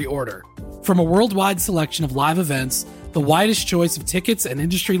every order. From a worldwide selection of live events, the widest choice of tickets, and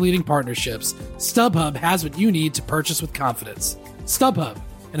industry-leading partnerships, StubHub has what you need to purchase with confidence. StubHub,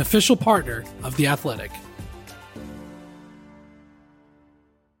 an official partner of The Athletic.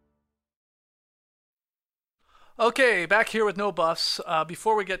 Okay, back here with No Buffs.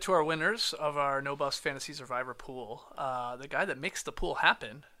 Before we get to our winners of our No Buffs Fantasy Survivor Pool, the guy that makes the pool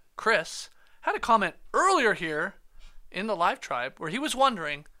happen, Chris, had a comment earlier here in the live tribe where he was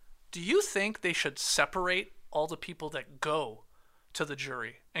wondering, do you think they should separate all the people that go to the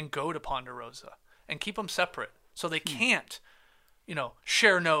jury and go to Ponderosa and keep them separate so they can't,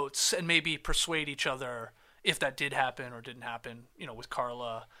 share notes and maybe persuade each other if that did happen or didn't happen, with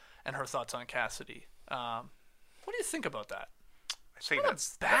Carla and her thoughts on Cassidy? What do you think about that? I think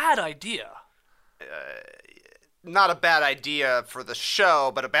that's a bad idea. Not a bad idea for the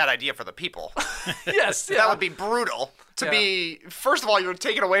show, but a bad idea for the people. Yes, yeah. That would be brutal. First of all, you're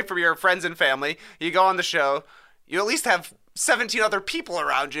taken away from your friends and family. You go on the show. You at least have 17 other people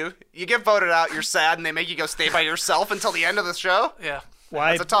around you. You get voted out, you're sad, and they make you go stay by yourself until the end of the show. Yeah.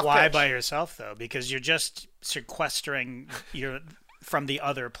 Why That's a tough pitch. by yourself, though? Because you're just sequestering from the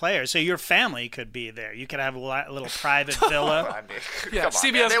other players. So your family could be there. You could have a little private villa. Yeah,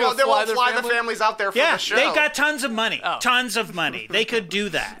 CBS they won't fly the families out there for the show. They've got tons of money. Oh. Tons of money. They could do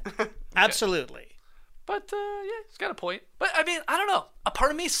that. Absolutely. But, he's got a point. But, I mean, I don't know. A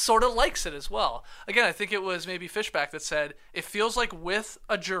part of me sort of likes it as well. Again, I think it was maybe Fishback that said, it feels like with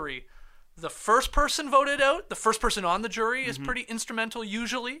a jury, the first person voted out, the first person on the jury is pretty instrumental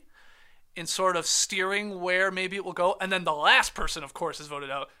usually in sort of steering where maybe it will go. And then the last person, of course, is voted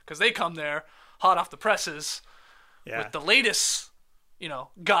out because they come there hot off the presses with the latest,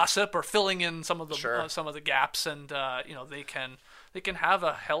 gossip or filling in some of the gaps, and they can have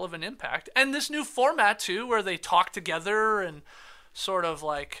a hell of an impact. And this new format too, where they talk together and sort of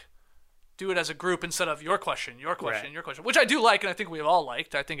like do it as a group instead of your question, your question, your question, which I do like, and I think we've all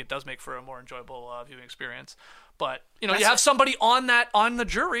liked. I think it does make for a more enjoyable viewing experience. But you have somebody on the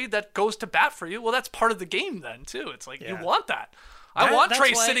jury that goes to bat for you. Well, that's part of the game then too. It's like you want that. I want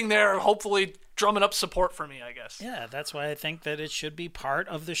Trey sitting there, hopefully drumming up support for me, I guess. Yeah, that's why I think that it should be part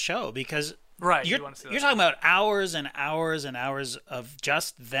of the show because you're talking about hours and hours and hours of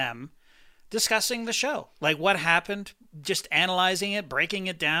just them discussing the show, like what happened, just analyzing it, breaking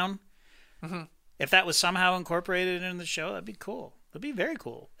it down. Mm-hmm. If that was somehow incorporated in the show, that'd be cool. That'd be very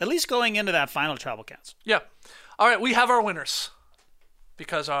cool. At least going into that final tribal council. Yeah. All right, we have our winners.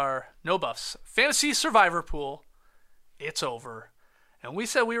 because our No Buffs Fantasy Survivor Pool, it's over. And we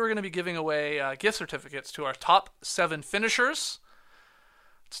said we were going to be giving away gift certificates to our top 7 finishers.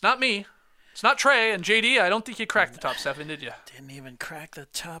 It's not me. It's not Trey. And JD, I don't think you cracked the top 7, did you? Didn't even crack the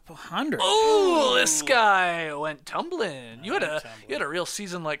top 100. Oh, this guy went tumbling. You had a real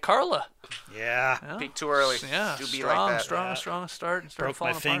season like Carla. Yeah. Peak too early. Yeah. Do be strong, like that. strong start. And Broke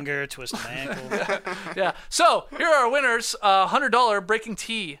my finger, twisted my ankle. Yeah. So here are our winners. $100 Breaking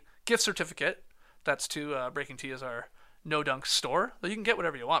Tea gift certificate. That's to Breaking Tea is our No Dunk store. You can get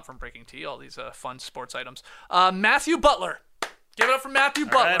whatever you want from Breaking Tea. All these fun sports items. Matthew Butler. Give it up for Matthew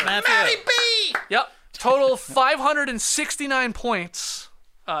Butler. Right, Matthew. Matty B! Yep. Total 569 points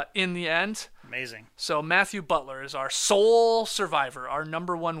in the end. Amazing. So Matthew Butler is our sole survivor, our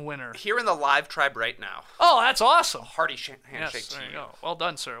number 1 winner. Here in the live tribe right now. Oh, that's awesome. Hearty handshake Yes, to there you you. go. Well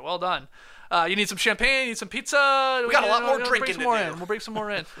done, sir. Well done. You need some champagne, you need some pizza. We got a lot more drinking to do. We'll bring some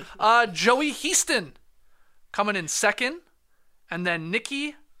more in. Joey Heaston coming in second. And then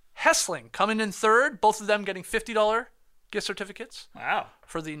Nikki Hessling coming in third. Both of them getting $50 gift certificates. Wow.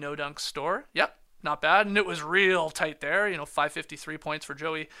 For the No Dunk store. Yep. Not bad. And it was real tight there. 553 points for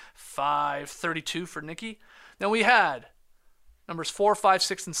Joey, 532 for Nikki. Then we had numbers 4, 5,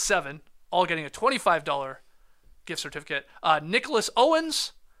 6, and 7 all getting a $25 gift certificate. Nicholas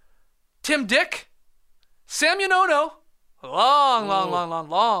Owens, Tim Dick, Sam Yonono,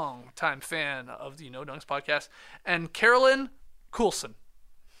 long time fan of the No Dunks podcast, and Carolyn Coulson.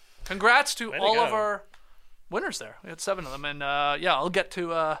 Congrats to all of our winners there. We had 7 of them. And I'll get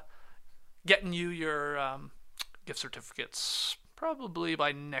to getting you your gift certificates probably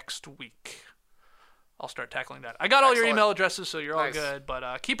by next week. I'll start tackling that. I got all your email addresses, so you're all good.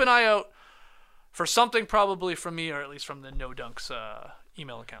 But keep an eye out for something probably from me, or at least from the No Dunks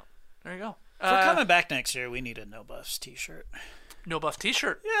email account. There you go. If we're coming back next year, we need a No Buffs t-shirt. No Buff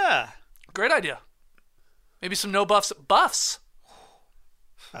t-shirt. Yeah. Great idea. Maybe some No Buffs buffs.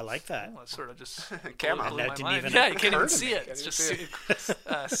 I like that. Well, it's sort of just Camo. blew my Didn't mind. even Yeah, you can't even occur to see me. it. It's just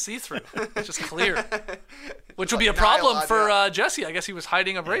see-through. It's just clear. Which would be a Like problem nylon, for Jesse. I guess he was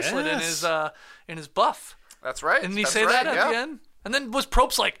hiding a bracelet in his buff. That's right. Didn't he That's say right, that at the end? And then was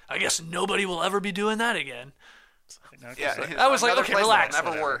Probst like, I guess nobody will ever be doing that again. Yeah, I was like, another okay, place relax.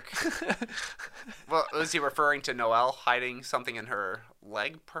 that'll never work. Well, was he referring to Noelle hiding something in her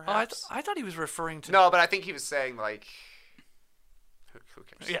leg, Oh, perhaps? I thought he was referring to... No, but I think he was saying, like... Who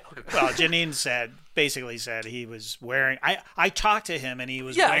cares? Yeah. Well, Janine basically said he was wearing. I talked to him and he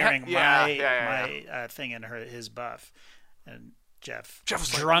was wearing my thing in his buff, and Jeff was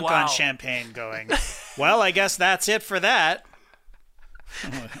drunk like, wow. on champagne, going, "Well, I guess that's it for that."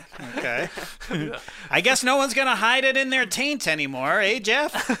 Okay. I guess no one's gonna hide it in their taint anymore, eh,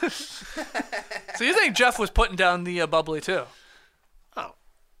 Jeff? So you think Jeff was putting down the bubbly too? Oh.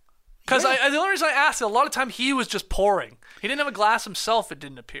 Because the only reason I asked, a lot of time he was just pouring. He didn't have a glass himself. It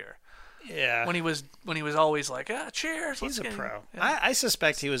didn't appear. Yeah. When he was always like, cheers. He's a pro. Yeah. I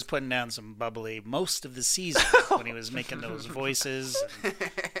suspect he was putting down some bubbly most of the season when he was making those voices. And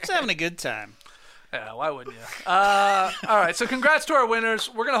he was having a good time. Yeah, why wouldn't you? All right, so congrats to our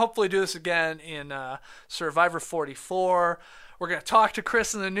winners. We're going to hopefully do this again in Survivor 44. We're going to talk to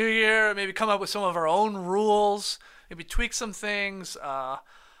Chris in the new year, maybe come up with some of our own rules, maybe tweak some things.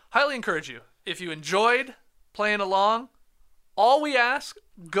 Highly encourage you. If you enjoyed playing along, all we ask,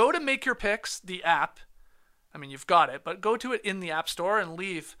 go to Make Your Picks, the app. I mean, you've got it, but go to it in the App Store and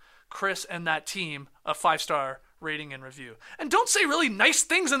leave Chris and that team a 5-star rating and review. And don't say really nice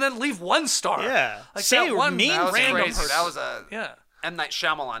things and then leave 1 star. Yeah. Like say that one mean random things. person. That was a Yeah. M. Night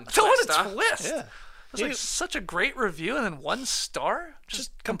Shyamalan twist, What a huh? twist. Yeah. It was like such a great review and then 1 star?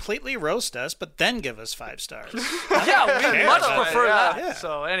 Just completely roast us, but then give us 5 stars. Yeah, we much prefer that. Yeah.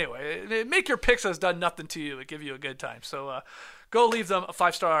 So anyway, Make Your Picks has done nothing to you. It give you a good time. So go leave them a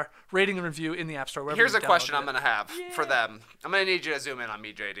 5-star rating and review in the App Store. Here's you a question download I'm going to have for them. I'm going to need you to zoom in on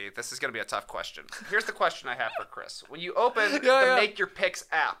me, JD. This is going to be a tough question. Here's the question I have for Chris. When you open the Make Your Picks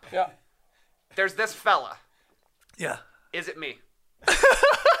app, there's this fella. Yeah. Is it me?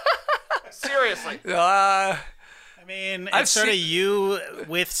 Seriously. I mean, it's sort of you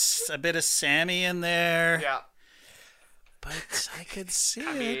with a bit of Sammy in there. Yeah. But I could see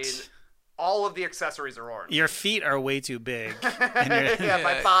I mean, it. all of the accessories are orange. Your feet are way too big. Yeah,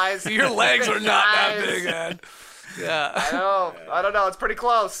 my thighs. Your legs are not that big, man. Yeah. I don't know. It's pretty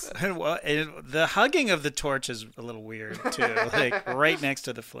close. Well, the hugging of the torch is a little weird too, like right next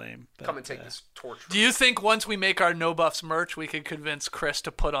to the flame. But, Come and take this torch. Do you think once we make our No Buffs merch, we could convince Chris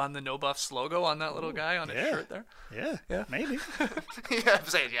to put on the No Buffs logo on that little guy on his shirt there? Yeah, maybe. Yeah, I'm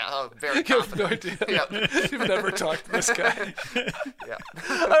saying, very You have no confident. idea. Yep. You've never talked to this guy. Yeah.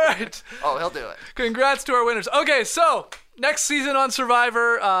 All right. Oh, he'll do it. Congrats to our winners. Okay, so next season on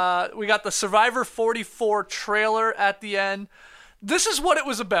Survivor, we got the Survivor 44 trailer at the end. This is what it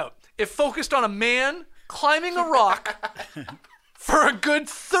was about. It focused on a man climbing a rock for a good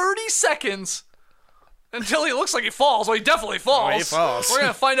 30 seconds until he looks like he falls. Well, he definitely falls. Oh, he falls. We're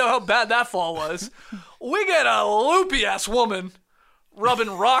going to find out how bad that fall was. We get a loopy-ass woman rubbing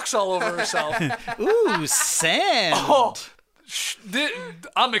rocks all over herself. Ooh, sand. Oh,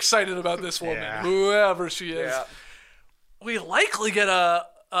 I'm excited about this woman, whoever she is. Yeah. We likely get a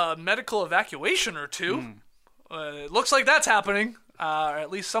medical evacuation or two. It looks like that's happening, or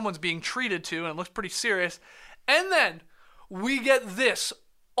at least someone's being treated to, and it looks pretty serious. And then we get this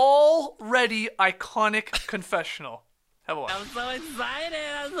already iconic confessional. Have a watch. I'm so excited.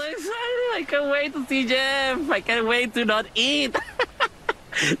 I can't wait to see Jeff. I can't wait to not eat.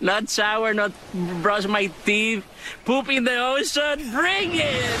 Not shower, not brush my teeth, poop in the ocean. Bring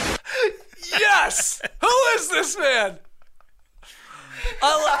it! Yes! Who is this man?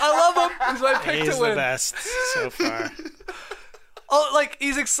 I love him. He's my pick He's to win. the best so far. Oh, like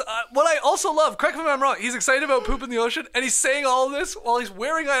what I also love, correct me if I'm wrong, he's excited about poop in the ocean, and he's saying all of this while he's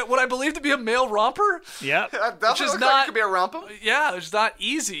wearing what I believe to be a male romper. Yep. That definitely looks like it could be a romper. Yeah, it's not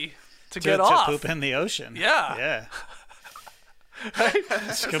easy to get off. To poop in the ocean. Yeah. Yeah. Right?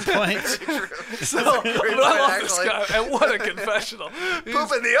 That's a good point. So, but I love this guy, and what a confessional. Poop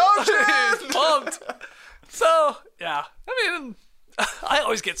in the ocean! He's pumped. So, yeah. I mean, I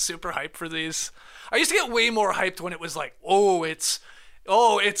always get super hyped for these. I used to get way more hyped when it was like, it's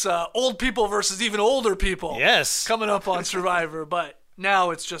old people versus even older people. Yes. Coming up on Survivor, but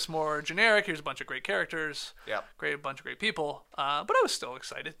now it's just more generic. Here's a bunch of great characters. Yep. A bunch of great people. But I was still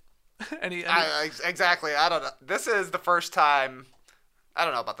excited. Exactly. I don't know. This is the first time. I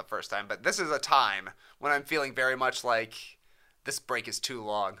don't know about the first time, but this is a time when I'm feeling very much like this break is too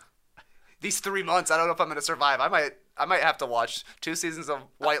long. These 3 months, I don't know if I'm going to survive. I might have to watch 2 seasons of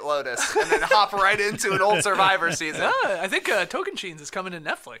White Lotus and then hop right into an old Survivor season. Yeah, I think Tocantins is coming to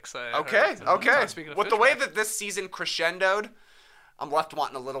Netflix. Okay. Speaking of With the fish way fry. that this season crescendoed, I'm left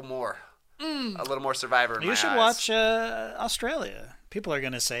wanting a little more. A little more Survivor in You my should eyes. watch Australia. People are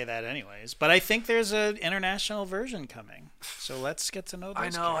going to say that anyways. But I think there's an international version coming. So let's get to know those I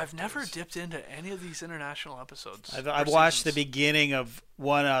know. characters. I've never dipped into any of these international episodes. I've watched the beginning of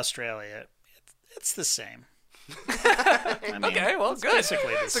one Australia. It's the same. I mean, Okay, well, it's good.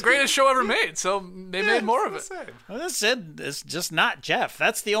 basically the It's the same. greatest show ever made, so they made more of it. Well, that's it. It's just not Jeff.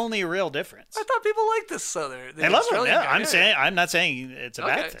 That's the only real difference. I thought people liked this Southern. They love him. Yeah, I'm not saying it's a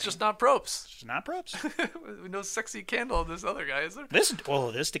bad Okay, thing. it's just not Probst. It's not Probst. No sexy candle in this other guy, is there? This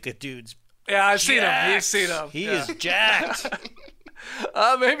dude's. Yeah, I've seen him. jacked. You've seen him. He Yeah. is jacked.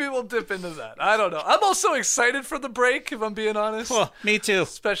 Maybe we'll dip into that. I don't know. I'm also excited for the break, if I'm being honest. Well, me too.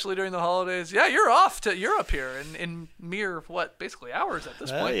 Especially during the holidays. Yeah, you're off to Europe here in mere, basically hours at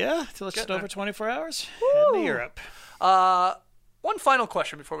this point. Yeah, till it's Getting over there. 24 hours. Heading to Europe. One final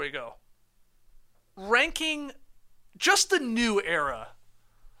question before we go. Ranking just the new era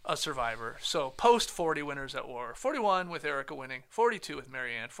of Survivor. So post 40 winners at war. 41 with Erica winning. 42 with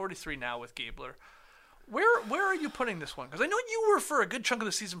Marianne. 43 now with Gabler. Where are you putting this one? Because I know you were for a good chunk of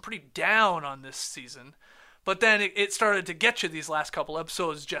the season pretty down on this season, but then it started to get you these last couple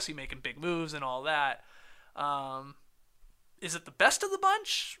episodes. Jesse making big moves and all that. Is it the best of the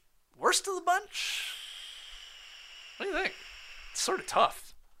bunch? Worst of the bunch? What do you think? It's sort of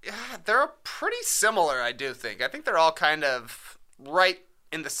tough. Yeah, they're pretty similar, I do think. I think they're all kind of right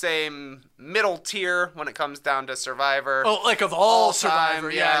in the same middle tier when it comes down to Survivor. Oh, like of all time, Survivor,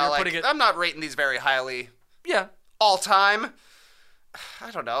 yeah, you're like, putting it. I'm not rating these very highly. Yeah, all time.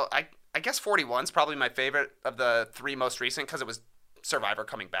 I don't know. I guess 41's probably my favorite of the 3 most recent because it was Survivor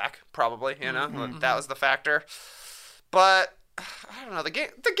coming back. Probably, that was the factor. But I don't know. The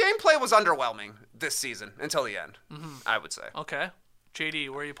gameplay was underwhelming this season until the end. I would say. Okay, JD,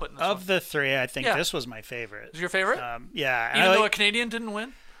 where are you putting this Of one? the 3, I think this was my favorite. Is your favorite? Yeah. Even though a Canadian didn't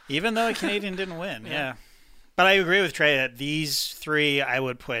win? Even though a Canadian didn't win, yeah. But I agree with Trey that these 3 I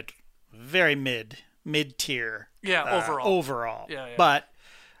would put very mid-tier. Yeah, overall. Yeah. But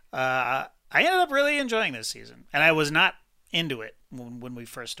I ended up really enjoying this season. And I was not into it when we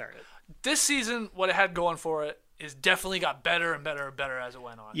first started. This season, what it had going for it is definitely got better and better and better as it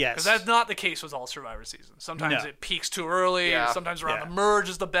went on. Yes. Because that's not the case with all Survivor seasons. Sometimes No. it peaks too early. Yeah. And sometimes around Yeah. the merge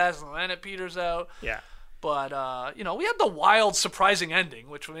is the best, and then it peters out. Yeah. But, we had the wild, surprising ending,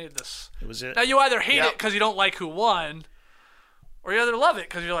 which made this. It was it. Now, you either hate Yep. it because you don't like who won, or you either love it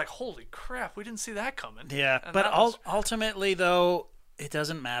because you're like, holy crap, we didn't see that coming. Yeah, And but that was- ultimately, though, it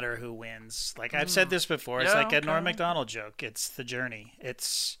doesn't matter who wins. Like I've said this before, it's Yeah, like a okay. Norm Macdonald joke. It's the journey.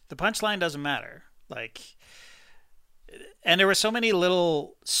 It's the punchline doesn't matter. And there were so many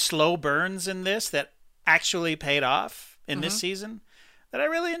little slow burns in this that actually paid off in this season that I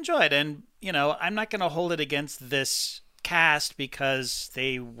really enjoyed. And I'm not going to hold it against this cast because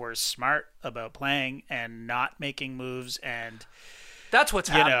they were smart about playing and not making moves and. That's what's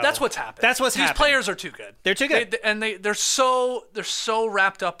happened. know, That's what's happened. that's what's These happened. players are too good. They're too good. They're so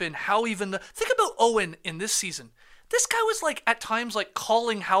wrapped up in how even think about Owen in this season. This guy was like at times like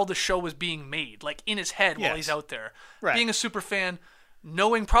calling how the show was being made, like in his head while Yes. he's out there, Right. being a super fan,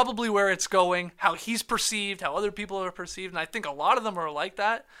 knowing probably where it's going, how he's perceived, how other people are perceived, and I think a lot of them are like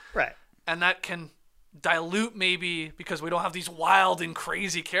that. Right. And that can dilute maybe because we don't have these wild and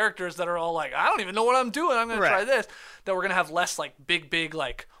crazy characters that are all like, I don't even know what I'm doing, I'm gonna try Right. this, that we're gonna have less like big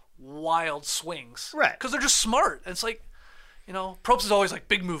like wild swings, Right. because they're just smart. And it's like, Probst is always like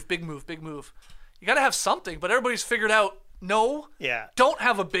big move. You gotta have something, but everybody's figured out, no, Yeah. don't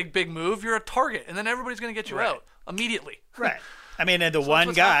have a big move, you're a target, and then everybody's gonna get you Right. out immediately. Right. I mean, and the one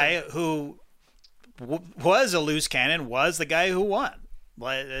what's guy who was a loose cannon was the guy who won.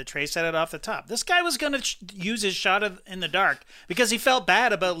 Trey said it off the top. This guy was going to use his shot in the dark because he felt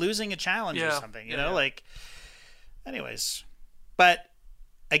bad about losing a challenge or Yeah. something. Anyways. But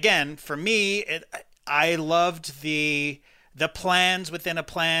again, for me, I loved the plans within a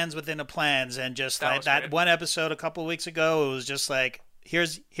plans within a plans, and just That like was that great. one episode a couple of weeks ago, it was just like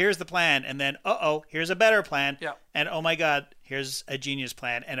here's the plan, and then here's a better plan, Yeah. and oh my god, here's a genius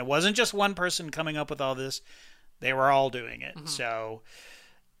plan, and it wasn't just one person coming up with all this; they were all doing it. So,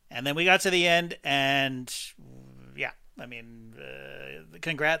 and then we got to the end, and yeah, I mean,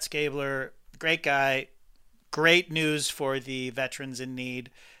 congrats, Gabler, great guy, great news for the veterans in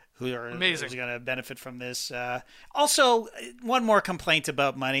need. Who are Amazing. Who's going to benefit from this? Also, one more complaint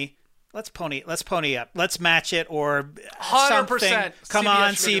about money. Let's pony up. Let's match it or 100%. something. Come CBS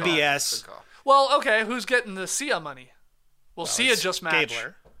on, should be CBS. Well, okay, who's getting the Sia money? Well, Sia it's just matched.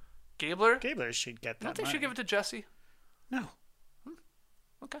 Gabler. Gabler? Gabler should get that. I don't think money. she'd give it to Jesse. No.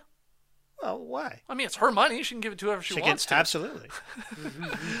 Okay. Well, why? I mean, it's her money. She can give it to whoever she wants to. Absolutely.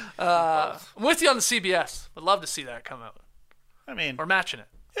 I'm with you on the CBS. Would love to see that come out. I mean, Or matching it.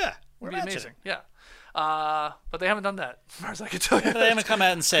 yeah, Would we're be matching amazing. it. Yeah. But they haven't done that, as far as I can tell you. They haven't come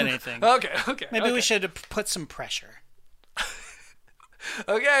out and said anything. Okay. Maybe we should put some pressure.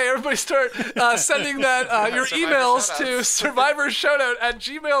 Okay, everybody start sending that your emails to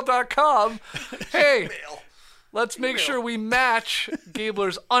survivorshoutout@gmail.com. Hey, let's make sure we match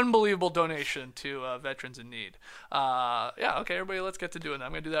Gabler's unbelievable donation to veterans in need. Okay, everybody, let's get to doing that.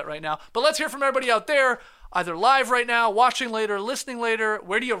 I'm going to do that right now. But let's hear from everybody out there, either live right now, watching later, listening later.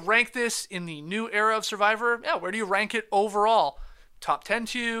 Where do you rank this in the new era of Survivor? Yeah, where do you rank it overall? Top 10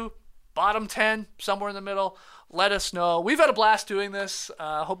 to you, bottom 10, somewhere in the middle. Let us know. We've had a blast doing this.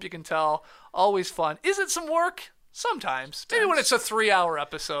 Hope you can tell. Always fun. Is it some work? Sometimes. Maybe when it's a 3-hour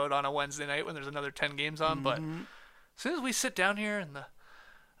episode on a Wednesday night when there's another 10 games on. But as soon as we sit down here and the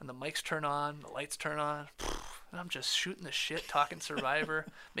mics turn on, the lights turn on, and I'm just shooting the shit, talking Survivor,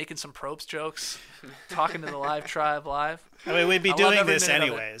 making some Probst jokes, talking to the live tribe live. I mean, we'd be I love doing every this minute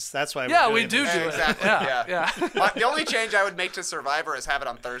of it. anyways. That's why. Yeah, we're we doing do this. do Exactly. it. Yeah. The only change I would make to Survivor is have it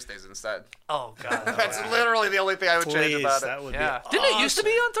on Thursdays instead. Oh, God. That's literally the only thing I would change Please, about it. that would Yeah. be. Didn't it used to be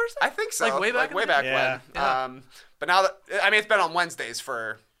on Thursday? I think so. Like way back in the day? Yeah. when. But now that it's been on Wednesdays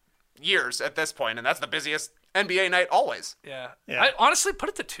for years at this point, and that's the busiest NBA night always. Yeah. Yeah. I honestly put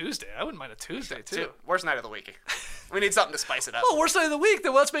it to Tuesday. I wouldn't mind a Tuesday, too. Worst night of the week. We need something to spice it up. Oh, worst night of the week,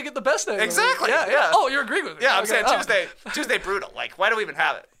 then let's make it the best night Exactly, of the week. yeah. Oh, you're agreeing with me. Yeah, I'm Okay. saying Tuesday brutal. Like, why do we even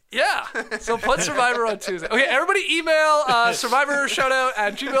have it? Yeah. So put Survivor on Tuesday. Okay, everybody email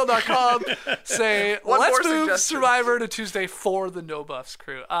survivorshoutout@gmail.com. Say, One let's more move suggestion. Survivor to Tuesday for the No Buffs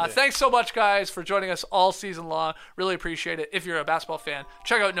crew. Thanks so much, guys, for joining us all season long. Really appreciate it. If you're a basketball fan,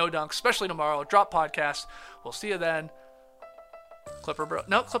 check out No Dunk, especially tomorrow. Drop podcast. We'll see you then. Clipper Bros.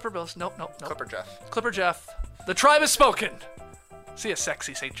 No, Clipper Bros. Nope. Clipper Jeff. Clipper Jeff. The tribe has spoken. See you,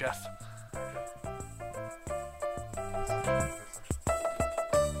 sexy St. Jeff.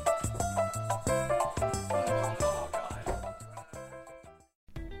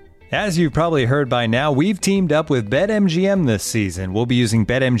 As you've probably heard by now, we've teamed up with BetMGM this season. We'll be using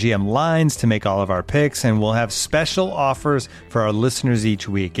BetMGM lines to make all of our picks, and we'll have special offers for our listeners each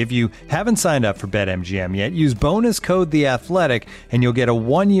week. If you haven't signed up for BetMGM yet, use bonus code The Athletic, and you'll get a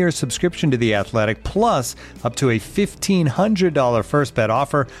 1-year subscription to The Athletic, plus up to a $1,500 first bet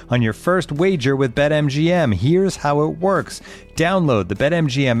offer on your first wager with BetMGM. Here's how it works. Download the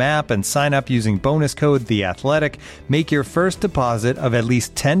BetMGM app and sign up using bonus code The Athletic. Make your first deposit of at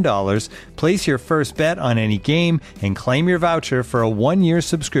least $10. Place your first bet on any game and claim your voucher for a 1-year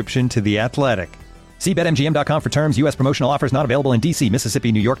subscription to The Athletic. See BetMGM.com for terms. U.S. promotional offers not available in D.C.,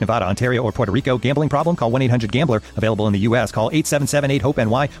 Mississippi, New York, Nevada, Ontario, or Puerto Rico. Gambling problem? Call 1-800-GAMBLER. Available in the U.S. Call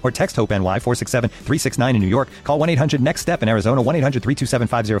 877-8-HOPE-NY or text HOPE-NY 467-369 in New York. Call 1-800-NEXT-STEP in Arizona.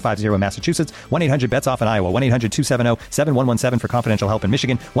 1-800-327-5050 in Massachusetts. 1-800-BETS-OFF in Iowa. 1-800-270-7117 for confidential help in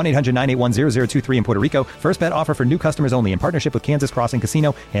Michigan. 1-800-981-0023 in Puerto Rico. First bet offer for new customers only in partnership with Kansas Crossing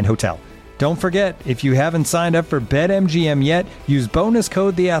Casino and Hotel. Don't forget, if you haven't signed up for BetMGM yet, use bonus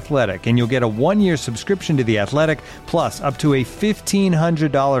code The Athletic, and you'll get a 1-year subscription to The Athletic, plus up to a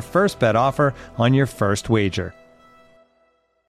 $1,500 first bet offer on your first wager.